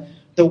find is the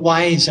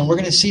wise, and we're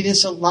going to see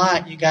this a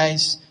lot, you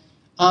guys.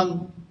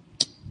 And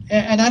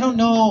I don't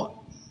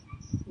know,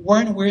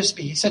 Warren Wiersbe,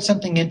 he said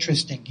something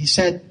interesting. He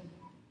said,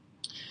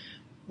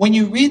 when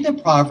you read the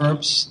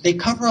Proverbs, they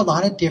cover a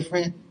lot of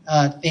different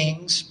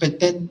things, but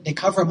then they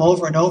cover them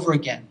over and over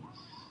again.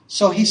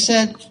 So he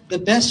said the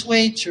best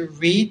way to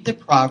read the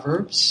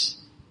Proverbs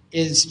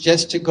is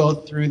just to go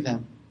through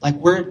them. Like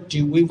we're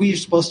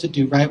supposed to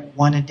do, right?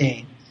 One a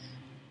day.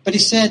 But he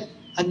said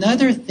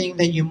another thing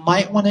that you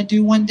might want to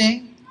do one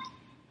day,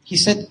 he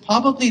said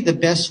probably the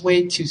best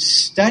way to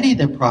study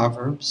the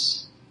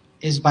Proverbs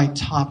is by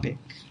topic.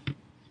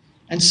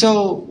 And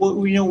so,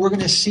 we're going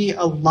to see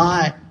a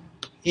lot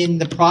in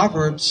the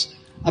Proverbs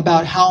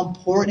about how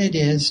important it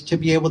is to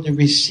be able to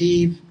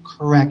receive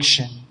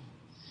correction.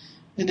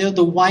 And they're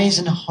the wise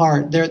in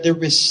heart. They're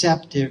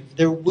receptive.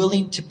 They're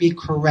willing to be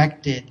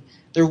corrected.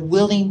 They're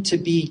willing to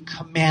be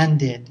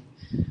commanded.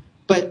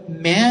 But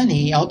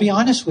Manny, I'll be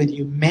honest with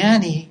you,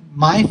 Manny,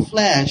 my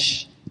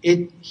flesh,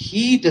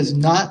 he does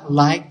not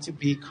like to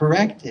be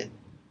corrected.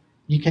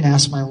 You can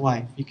ask my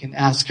wife. You can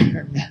ask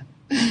her, man.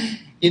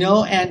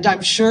 And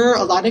I'm sure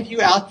a lot of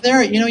you out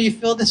there, you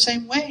feel the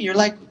same way. You're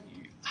like,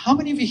 how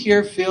many of you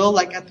here feel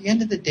like at the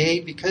end of the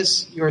day,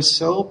 because you're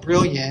so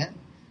brilliant,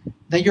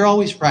 that you're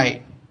always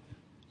right?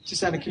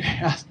 Just out of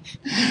curiosity.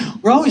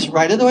 We're always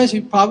right. Otherwise,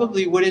 we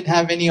probably wouldn't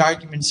have any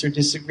arguments or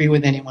disagree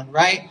with anyone,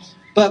 right?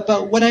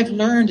 But what I've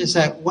learned is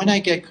that when I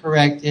get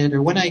corrected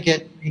or when I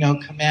get,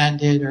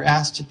 commanded or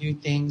asked to do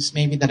things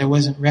maybe that I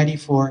wasn't ready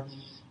for,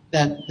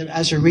 that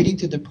as you're reading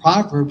through the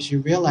Proverbs, you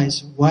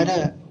realize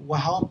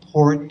how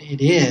important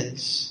it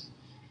is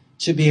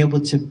to be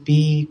able to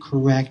be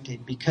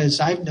corrected.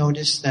 Because I've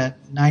noticed that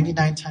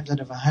 99 times out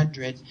of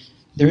 100,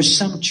 there's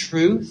some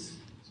truth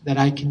that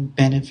I can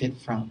benefit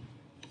from.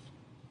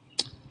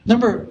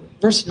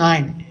 Verse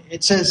 9,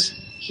 it says,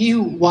 he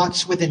who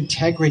walks with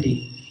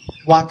integrity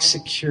walks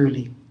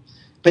securely,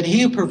 but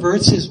he who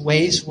perverts his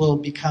ways will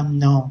become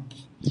known.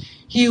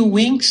 He who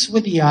winks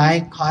with the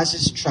eye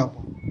causes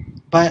trouble,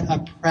 but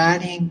a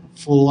prating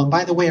fool, and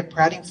by the way, a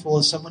prating fool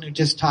is someone who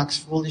just talks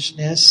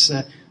foolishness,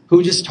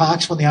 who just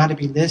talks when they ought to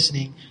be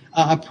listening.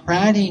 A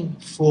prating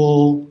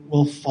fool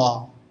will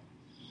fall.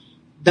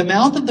 The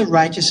mouth of the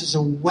righteous is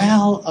a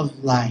well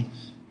of life,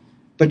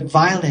 but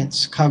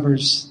violence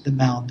covers the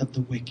mouth of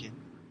the wicked.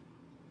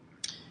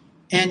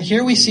 And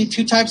here we see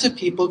two types of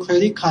people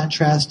clearly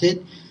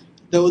contrasted.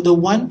 The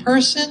one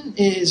person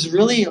is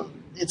really,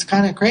 it's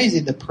kind of crazy.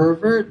 The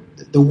pervert,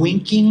 the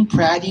winking,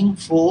 prating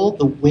fool,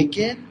 the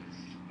wicked,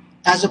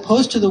 as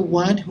opposed to the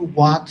one who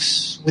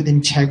walks with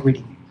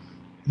integrity.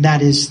 And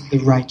that is the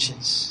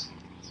righteous.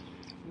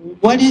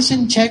 What is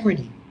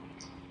integrity?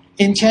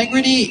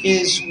 Integrity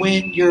is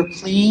when you're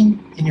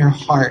clean in your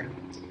heart.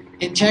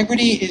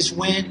 Integrity is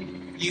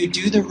when you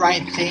do the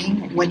right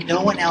thing when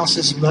no one else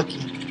is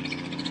looking.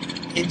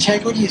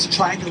 Integrity is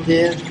trying to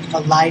live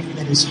a life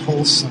that is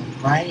wholesome,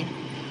 right?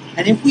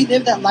 And if we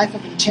live that life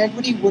of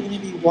integrity, we're going to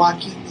be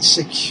walking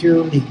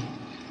securely.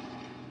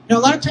 A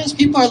lot of times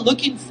people are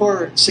looking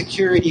for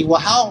security.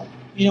 Well, how,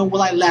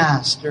 will I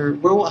last? Or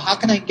how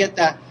can I get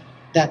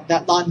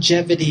that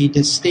longevity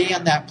to stay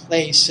on that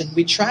place? And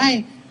we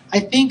try, I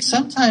think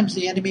sometimes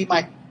the enemy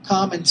might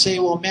come and say,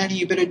 well, Manny,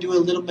 you better do a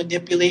little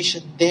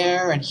manipulation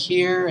there and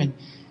here and,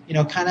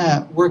 kind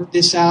of work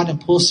this out and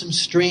pull some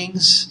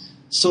strings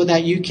so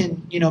that you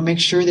can, make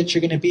sure that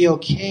you're going to be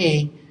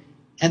okay.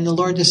 And the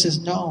Lord just says,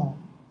 no,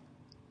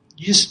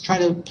 you just try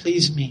to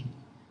please me.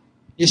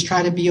 You just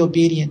try to be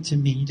obedient to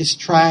me. You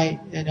just try,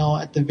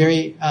 at the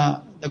very,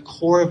 the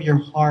core of your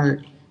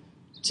heart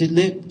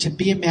to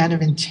be a man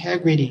of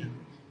integrity,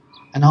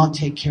 and I'll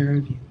take care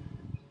of you.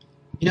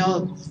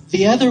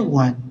 The other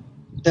one,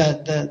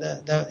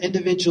 the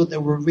individual that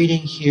we're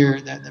reading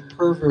here, the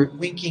pervert,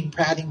 winking,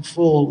 prating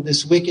fool,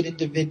 this wicked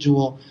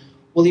individual,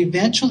 will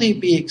eventually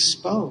be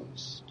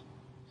exposed.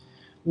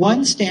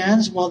 One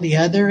stands while the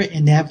other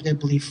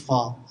inevitably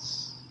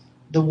falls.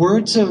 The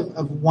words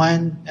of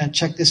one,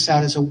 check this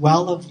out, is a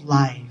well of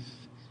life.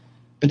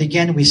 But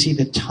again, we see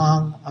the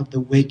tongue of the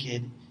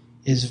wicked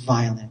is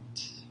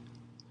violent.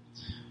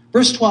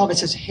 Verse 12, it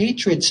says,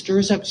 hatred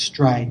stirs up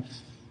strife,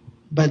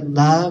 but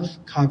love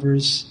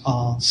covers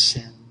all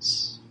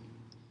sins.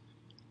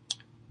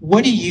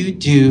 What do you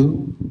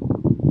do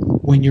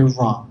when you're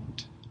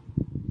wronged?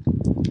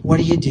 What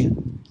do you do?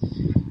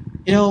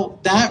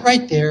 That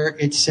right there,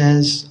 it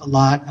says a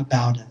lot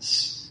about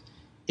us.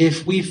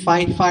 If we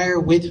fight fire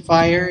with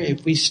fire,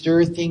 if we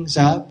stir things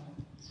up,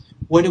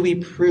 what do we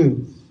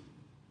prove?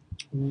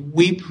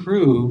 We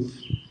prove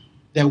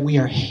that we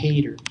are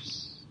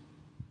haters.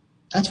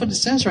 That's what it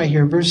says right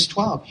here, verse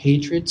 12.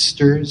 Hatred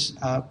stirs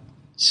up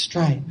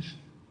strife.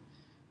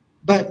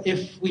 But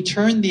if we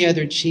turn the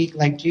other cheek,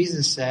 like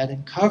Jesus said,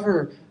 and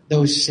cover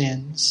those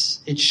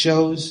sins, it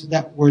shows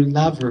that we're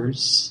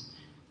lovers.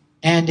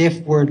 And if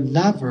we're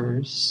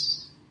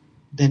lovers,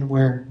 then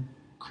we're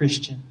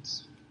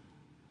Christians.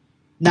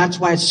 And that's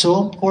why it's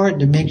so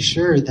important to make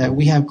sure that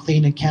we have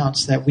clean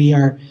accounts, that we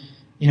are,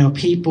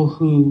 people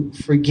who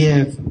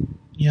forgive.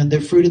 The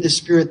fruit of the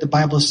Spirit, the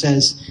Bible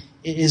says,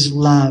 is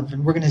love.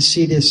 And we're going to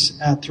see this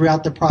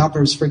throughout the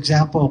Proverbs. For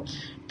example,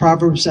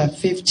 Proverbs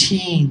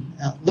 15,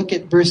 look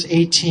at verse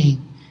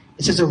 18.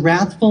 It says, a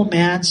wrathful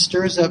man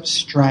stirs up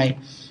strife,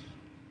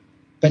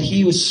 but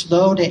he who is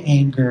slow to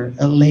anger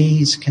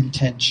allays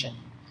contention.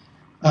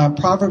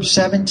 Proverbs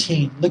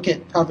 17, look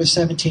at Proverbs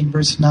 17,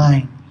 verse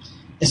 9.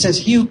 It says,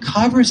 he who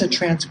covers a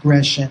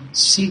transgression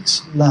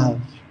seeks love,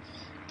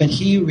 but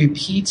he who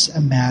repeats a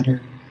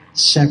matter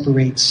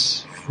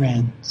separates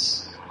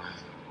friends.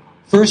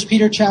 1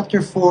 Peter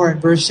chapter 4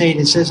 and verse 8,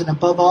 it says, and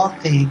above all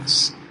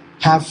things,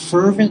 have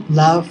fervent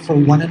love for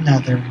one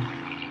another,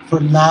 For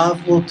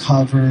love will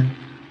cover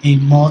a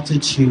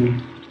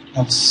multitude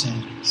of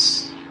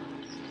sins.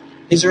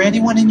 Is there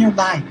anyone in your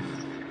life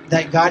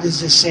that God is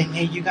just saying,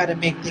 hey, you got to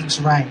make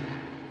things right.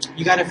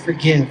 You got to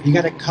forgive. You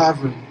got to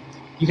cover.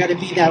 You got to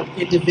be that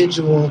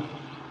individual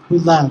who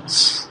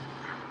loves.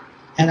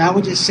 And I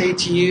would just say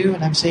to you,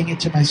 and I'm saying it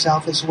to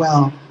myself as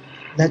well,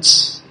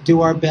 let's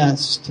do our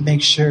best to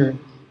make sure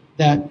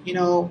that,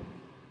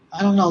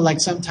 I don't know,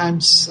 like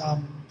sometimes,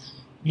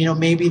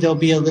 maybe there'll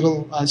be a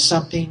little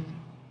something.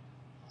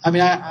 I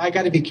mean, I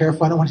got to be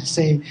careful. I don't want to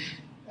say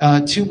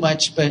too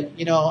much, but,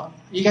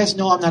 you guys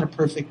know I'm not a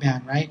perfect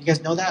man, right? You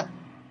guys know that?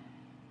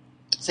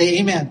 Say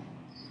amen.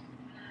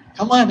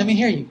 Come on, let me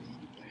hear you.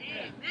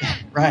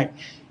 Right.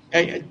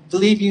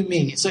 Believe you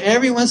me. So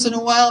every once in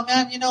a while,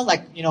 man,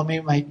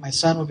 maybe my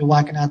son will be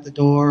walking out the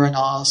door and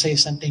I'll say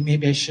something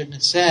maybe I shouldn't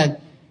have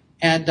said.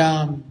 And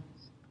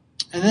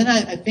then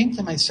I think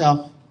to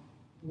myself,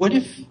 what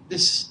if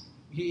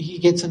he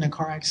gets in a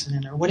car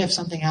accident, or what if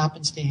something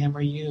happens to him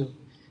or you?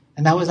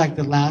 And that was like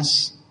the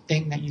last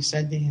thing that you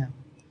said to him.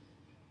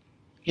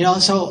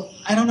 So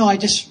I don't know, I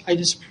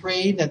just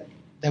pray that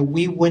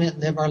we wouldn't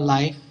live our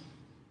life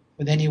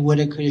with any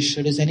woulda, coulda,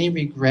 shouldas, any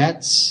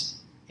regrets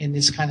in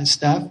this kind of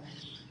stuff.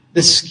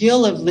 The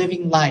skill of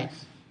living life,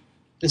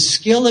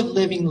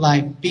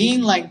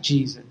 being like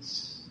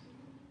Jesus.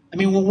 I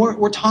mean, when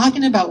we're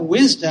talking about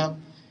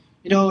wisdom,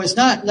 it's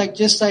not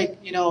just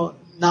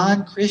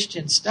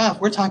non-Christian stuff.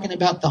 We're talking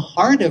about the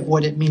heart of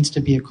what it means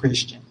to be a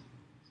Christian.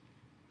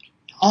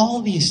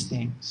 All these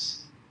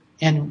things.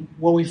 And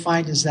what we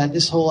find is that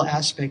this whole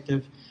aspect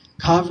of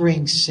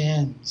covering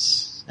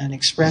sins and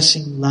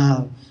expressing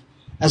love,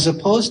 as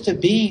opposed to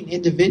being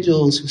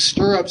individuals who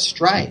stir up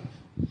strife.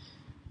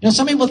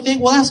 Some people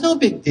think, well, that's no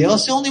big deal.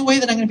 It's the only way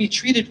that I'm going to be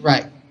treated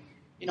right.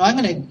 I'm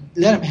going to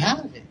let them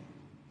have it.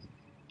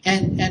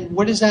 And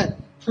what does that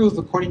prove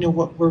according to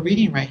what we're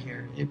reading right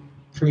here? It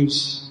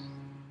proves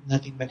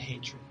nothing but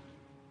hatred.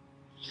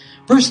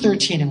 Verse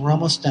 13, and we're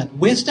almost done.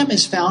 Wisdom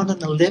is found on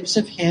the lips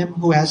of him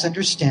who has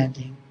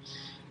understanding,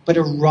 but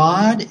a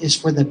rod is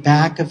for the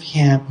back of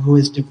him who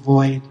is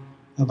devoid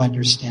of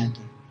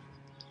understanding.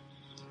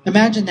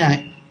 Imagine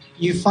that.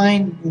 You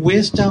find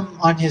wisdom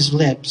on his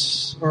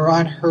lips or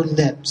on her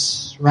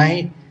lips,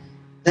 right?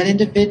 That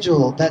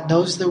individual that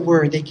knows the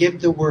word, they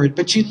give the word.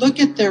 But you look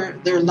at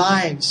their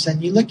lives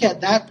and you look at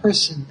that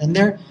person and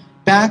their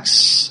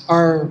backs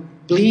are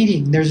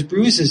bleeding. There's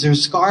bruises,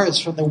 there's scars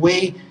from the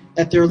way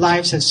that their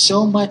lives have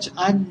so much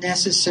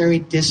unnecessary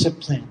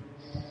discipline.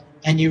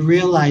 And you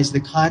realize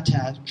the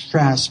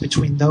contrast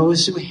between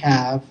those who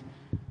have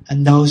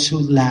and those who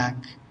lack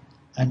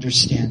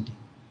understanding.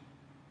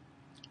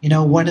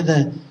 One of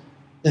the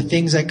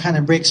things that kind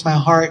of breaks my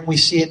heart, and we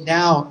see it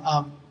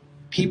now,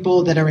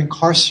 people that are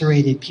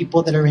incarcerated,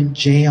 people that are in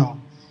jail.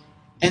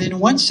 And in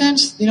one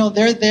sense,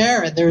 they're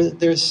there and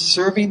they're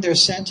serving their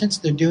sentence,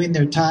 they're doing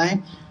their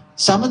time.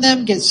 Some of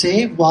them get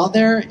saved while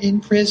they're in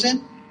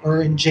prison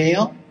or in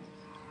jail,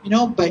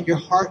 but your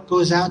heart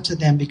goes out to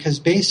them because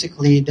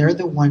basically they're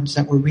the ones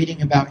that we're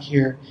reading about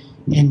here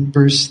in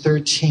verse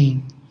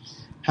 13.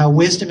 How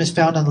wisdom is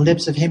found on the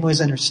lips of him who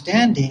is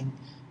understanding,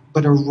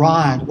 but a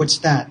rod, what's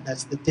that?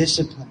 That's the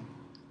discipline.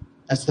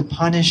 That's the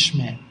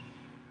punishment,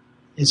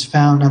 is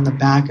found on the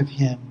back of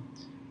him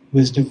who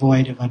is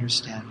devoid of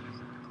understanding.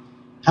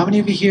 How many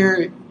of you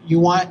here, you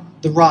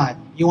want the rod?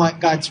 You want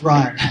God's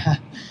rod?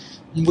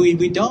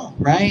 We don't,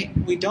 right?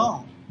 We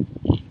don't.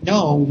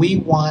 No, we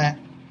want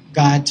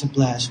God to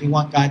bless. We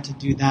want God to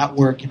do that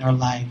work in our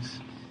life.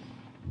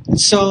 And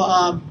so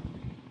I'm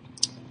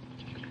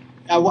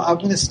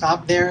going to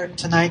stop there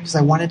tonight because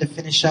I wanted to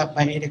finish up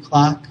by 8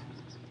 o'clock.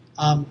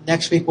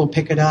 Next week we'll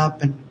pick it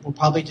up and we'll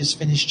probably just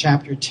finish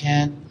chapter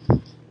 10.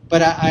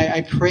 But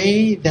I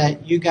pray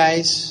that you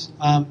guys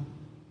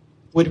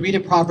would read a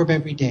proverb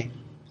every day.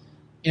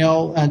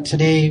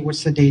 Today,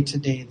 what's the date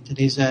today?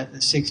 Today's the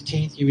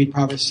 16th. You read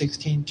Proverbs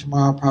 16,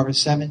 tomorrow Proverbs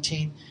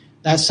 17.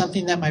 That's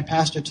something that my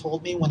pastor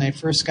told me when I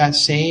first got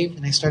saved,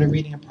 and I started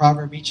reading a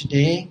proverb each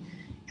day.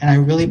 And I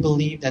really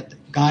believe that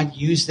God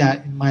used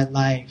that in my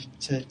life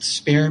to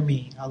spare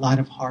me a lot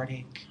of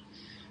heartache.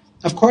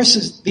 Of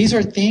course, these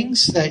are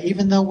things that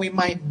even though we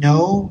might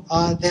know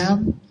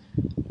them,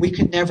 we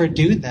could never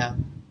do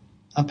them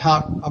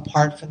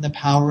apart from the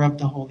power of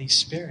the Holy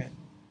Spirit.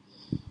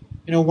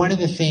 One of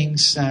the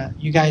things,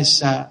 you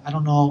guys, I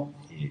don't know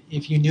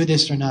if you knew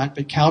this or not,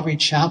 but Calvary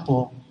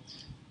Chapel,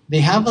 they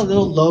have a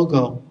little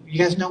logo. You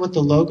guys know what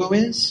the logo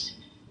is?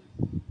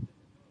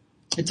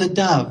 It's a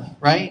dove,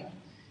 right?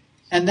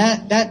 And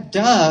that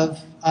dove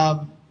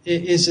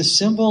is a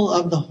symbol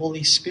of the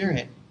Holy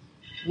Spirit.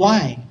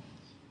 Why?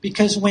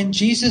 Because when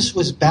Jesus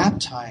was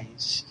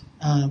baptized,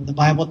 the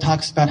Bible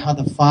talks about how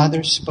the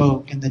Father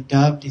spoke and the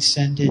dove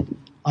descended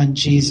on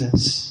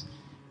Jesus.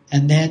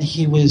 And then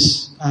he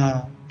was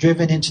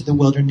driven into the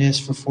wilderness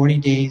for 40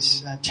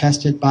 days,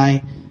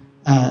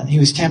 he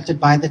was tempted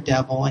by the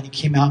devil, and he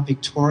came out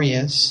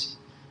victorious.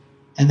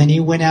 And then he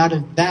went out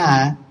of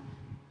that,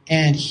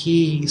 and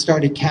he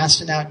started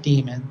casting out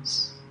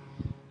demons.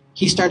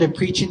 he started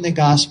preaching the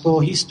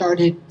gospel. He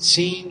started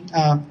seeing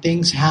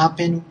things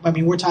happen. I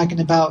mean, we're talking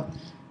about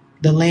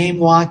the lame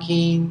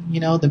walking,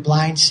 the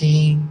blind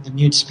seeing, the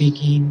mute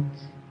speaking.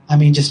 I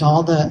mean, just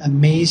all the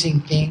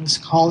amazing things,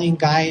 calling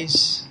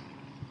guys.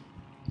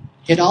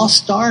 It all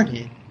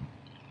started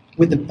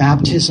with the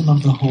baptism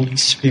of the Holy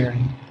Spirit.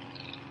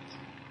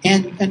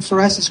 And for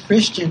us as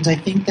Christians, I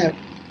think that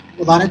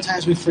a lot of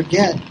times we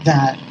forget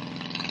that,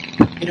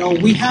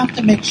 we have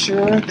to make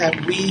sure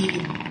that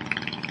we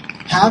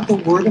have the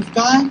Word of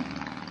God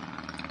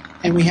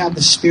and we have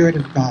the Spirit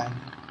of God.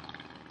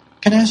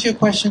 Can I ask you a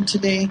question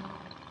today?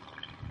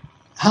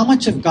 How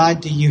much of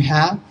God do you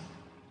have?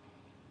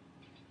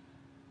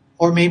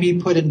 Or maybe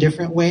put a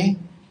different way,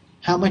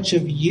 how much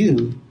of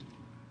you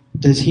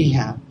does He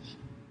have?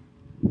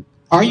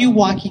 Are you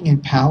walking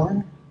in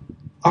power?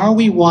 Are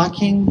we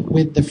walking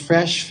with the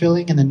fresh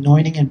filling and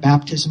anointing and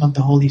baptism of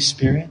the Holy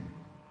Spirit?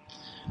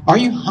 Are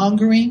you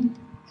hungering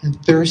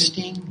and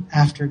thirsting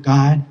after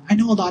God? I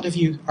know a lot of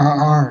you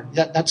are.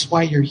 That's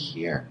why you're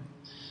here.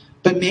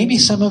 But maybe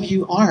some of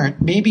you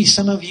aren't. Maybe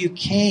some of you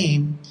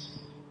came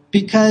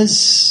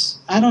because,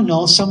 I don't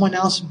know, someone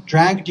else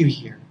dragged you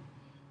here.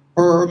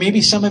 Or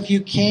maybe some of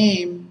you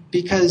came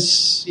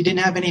because you didn't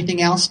have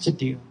anything else to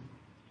do.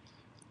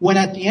 When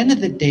at the end of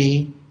the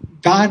day,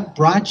 God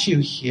brought you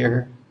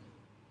here.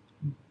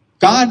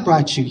 God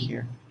brought you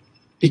here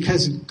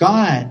because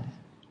God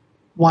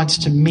wants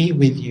to meet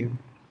with you.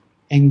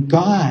 And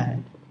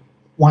God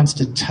wants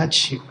to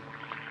touch you.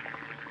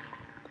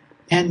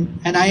 And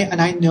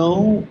I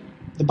know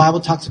the Bible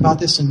talks about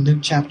this in Luke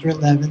chapter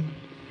 11.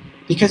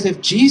 Because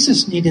if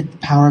Jesus needed the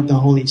power of the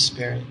Holy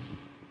Spirit,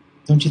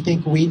 don't you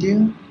think we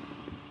do?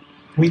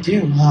 We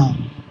do, huh?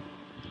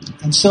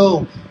 And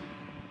so,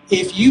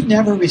 if you've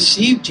never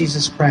received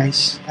Jesus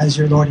Christ as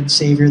your Lord and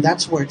Savior,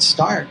 that's where it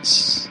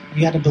starts.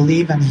 You got to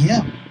believe in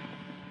Him.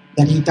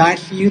 That He died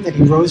for you, that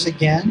He rose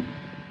again,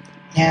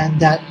 and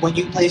that when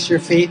you place your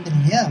faith in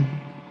Him,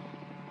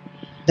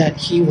 that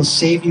He will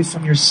save you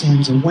from your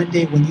sins. And one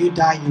day when you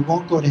die, you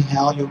won't go to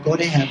hell, you'll go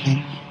to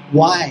heaven.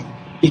 Why?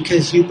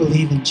 Because you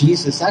believe in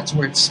Jesus. That's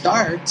where it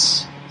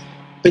starts.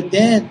 But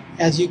then,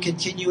 as you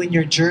continue in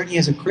your journey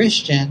as a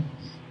Christian,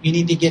 you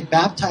need to get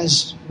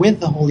baptized with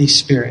the Holy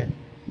Spirit.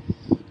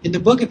 In the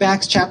book of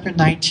Acts chapter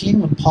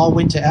 19, when Paul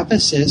went to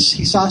Ephesus,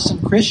 he saw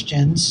some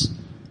Christians,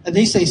 at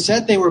least they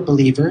said they were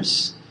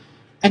believers,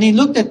 and he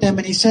looked at them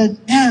and he said,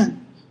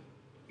 man,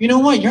 you know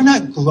what? You're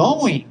not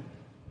glowing.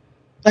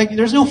 Like,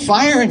 there's no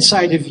fire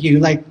inside of you.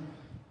 Like,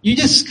 you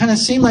just kind of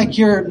seem like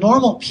you're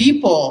normal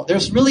people.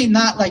 There's really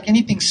not like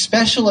anything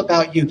special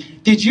about you.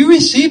 Did you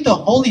receive the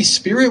Holy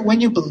Spirit when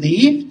you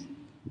believed?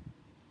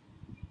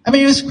 I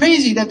mean, it was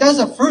crazy. That was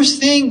the first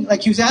thing,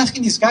 like he was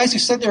asking these guys who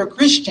said they were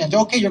Christians.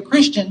 Okay, you're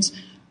Christians.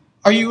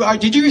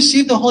 Did you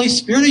receive the Holy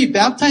Spirit? Are you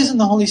baptized in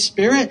the Holy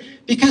Spirit?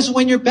 Because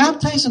when you're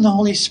baptized in the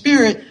Holy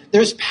Spirit,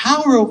 there's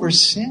power over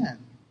sin.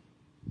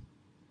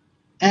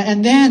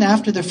 And then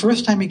after the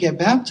first time you get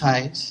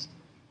baptized,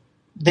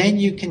 then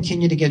you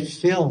continue to get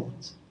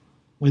filled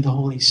with the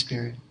Holy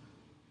Spirit.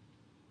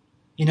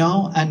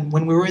 And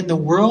when we were in the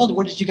world,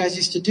 what did you guys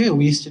used to do?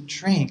 We used to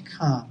drink,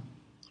 huh?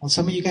 Well,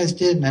 some of you guys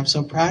did, and I'm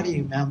so proud of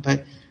you, man.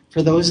 But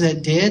for those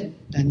that did,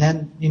 and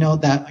then,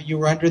 that you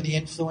were under the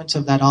influence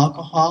of that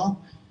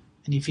alcohol,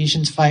 in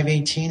Ephesians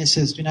 5:18, it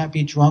says, do not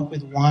be drunk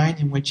with wine,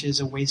 in which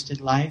is a wasted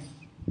life,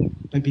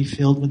 but be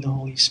filled with the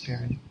Holy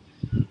Spirit.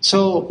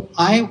 So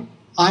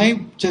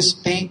I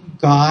just thank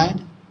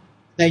God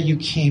that you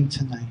came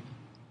tonight.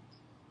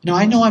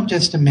 I know I'm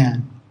just a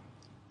man,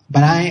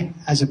 but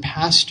as a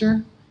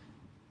pastor,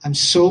 I'm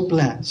so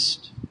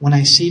blessed when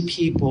I see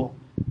people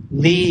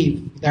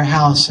leave their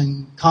house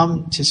and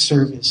come to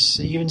service,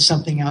 even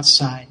something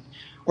outside.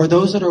 Or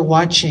those that are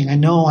watching, I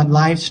know on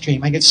live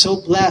stream, I get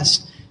so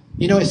blessed,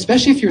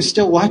 especially if you're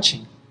still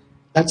watching.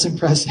 That's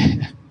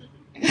impressive.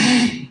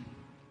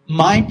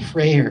 My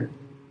prayer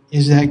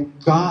is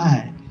that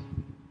God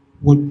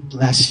would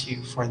bless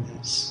you for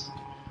this.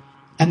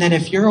 And that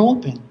if you're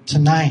open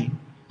tonight,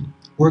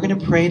 we're going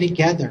to pray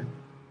together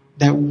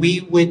that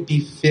we would be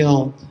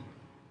filled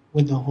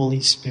with the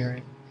Holy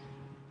Spirit.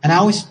 And I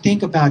always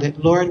think about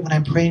it, Lord, when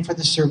I'm praying for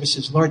the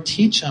services, Lord,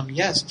 teach them.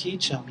 Yes,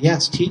 teach them.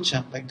 Yes, teach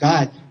them. But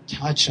God,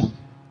 touch them.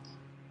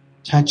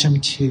 Touch them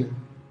too.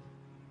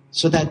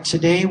 So that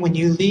today when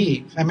you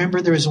leave, I remember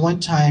there was one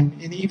time,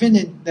 and even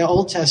in the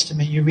Old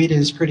Testament, you read it,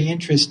 it's pretty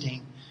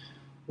interesting.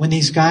 When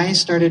these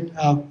guys started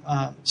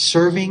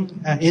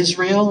serving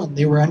Israel, and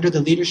they were under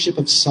the leadership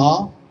of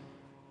Saul,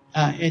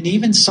 and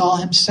even Saul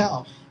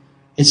himself,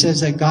 it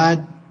says that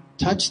God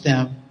touched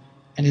them,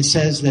 and it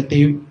says that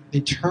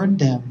they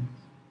turned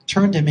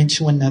him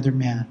into another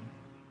man.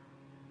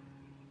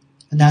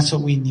 And that's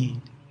what we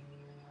need.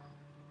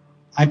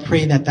 I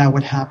pray that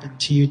would happen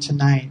to you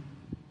tonight.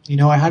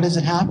 How does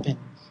it happen?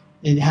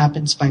 It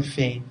happens by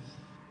faith.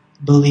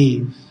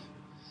 Believe.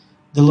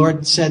 The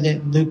Lord said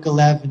in Luke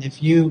 11,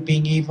 if you,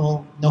 being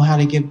evil, know how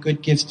to give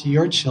good gifts to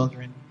your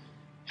children,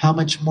 how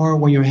much more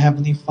will your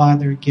Heavenly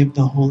Father give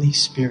the Holy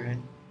Spirit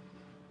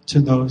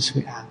to those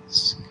who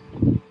ask?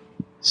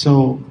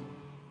 So,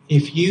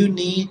 if you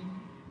need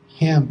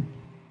Him,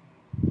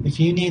 if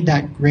you need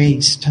that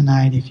grace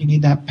tonight, if you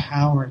need that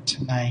power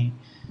tonight,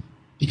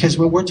 because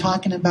what we're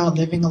talking about,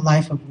 living a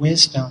life of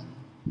wisdom,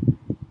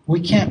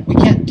 we can't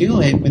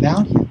do it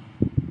without Him.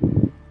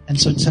 And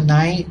so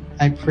tonight,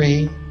 I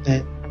pray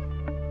that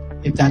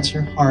if that's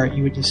your heart,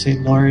 you would just say,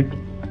 Lord,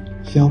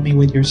 fill me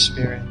with your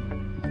Spirit.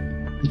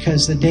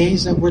 Because the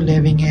days that we're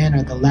living in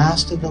are the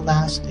last of the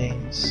last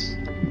days.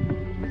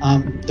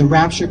 The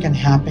rapture can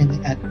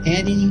happen at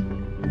any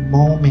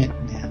moment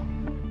now.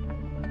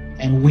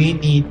 And we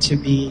need to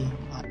be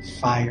on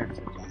fire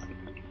for God.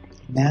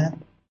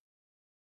 Amen?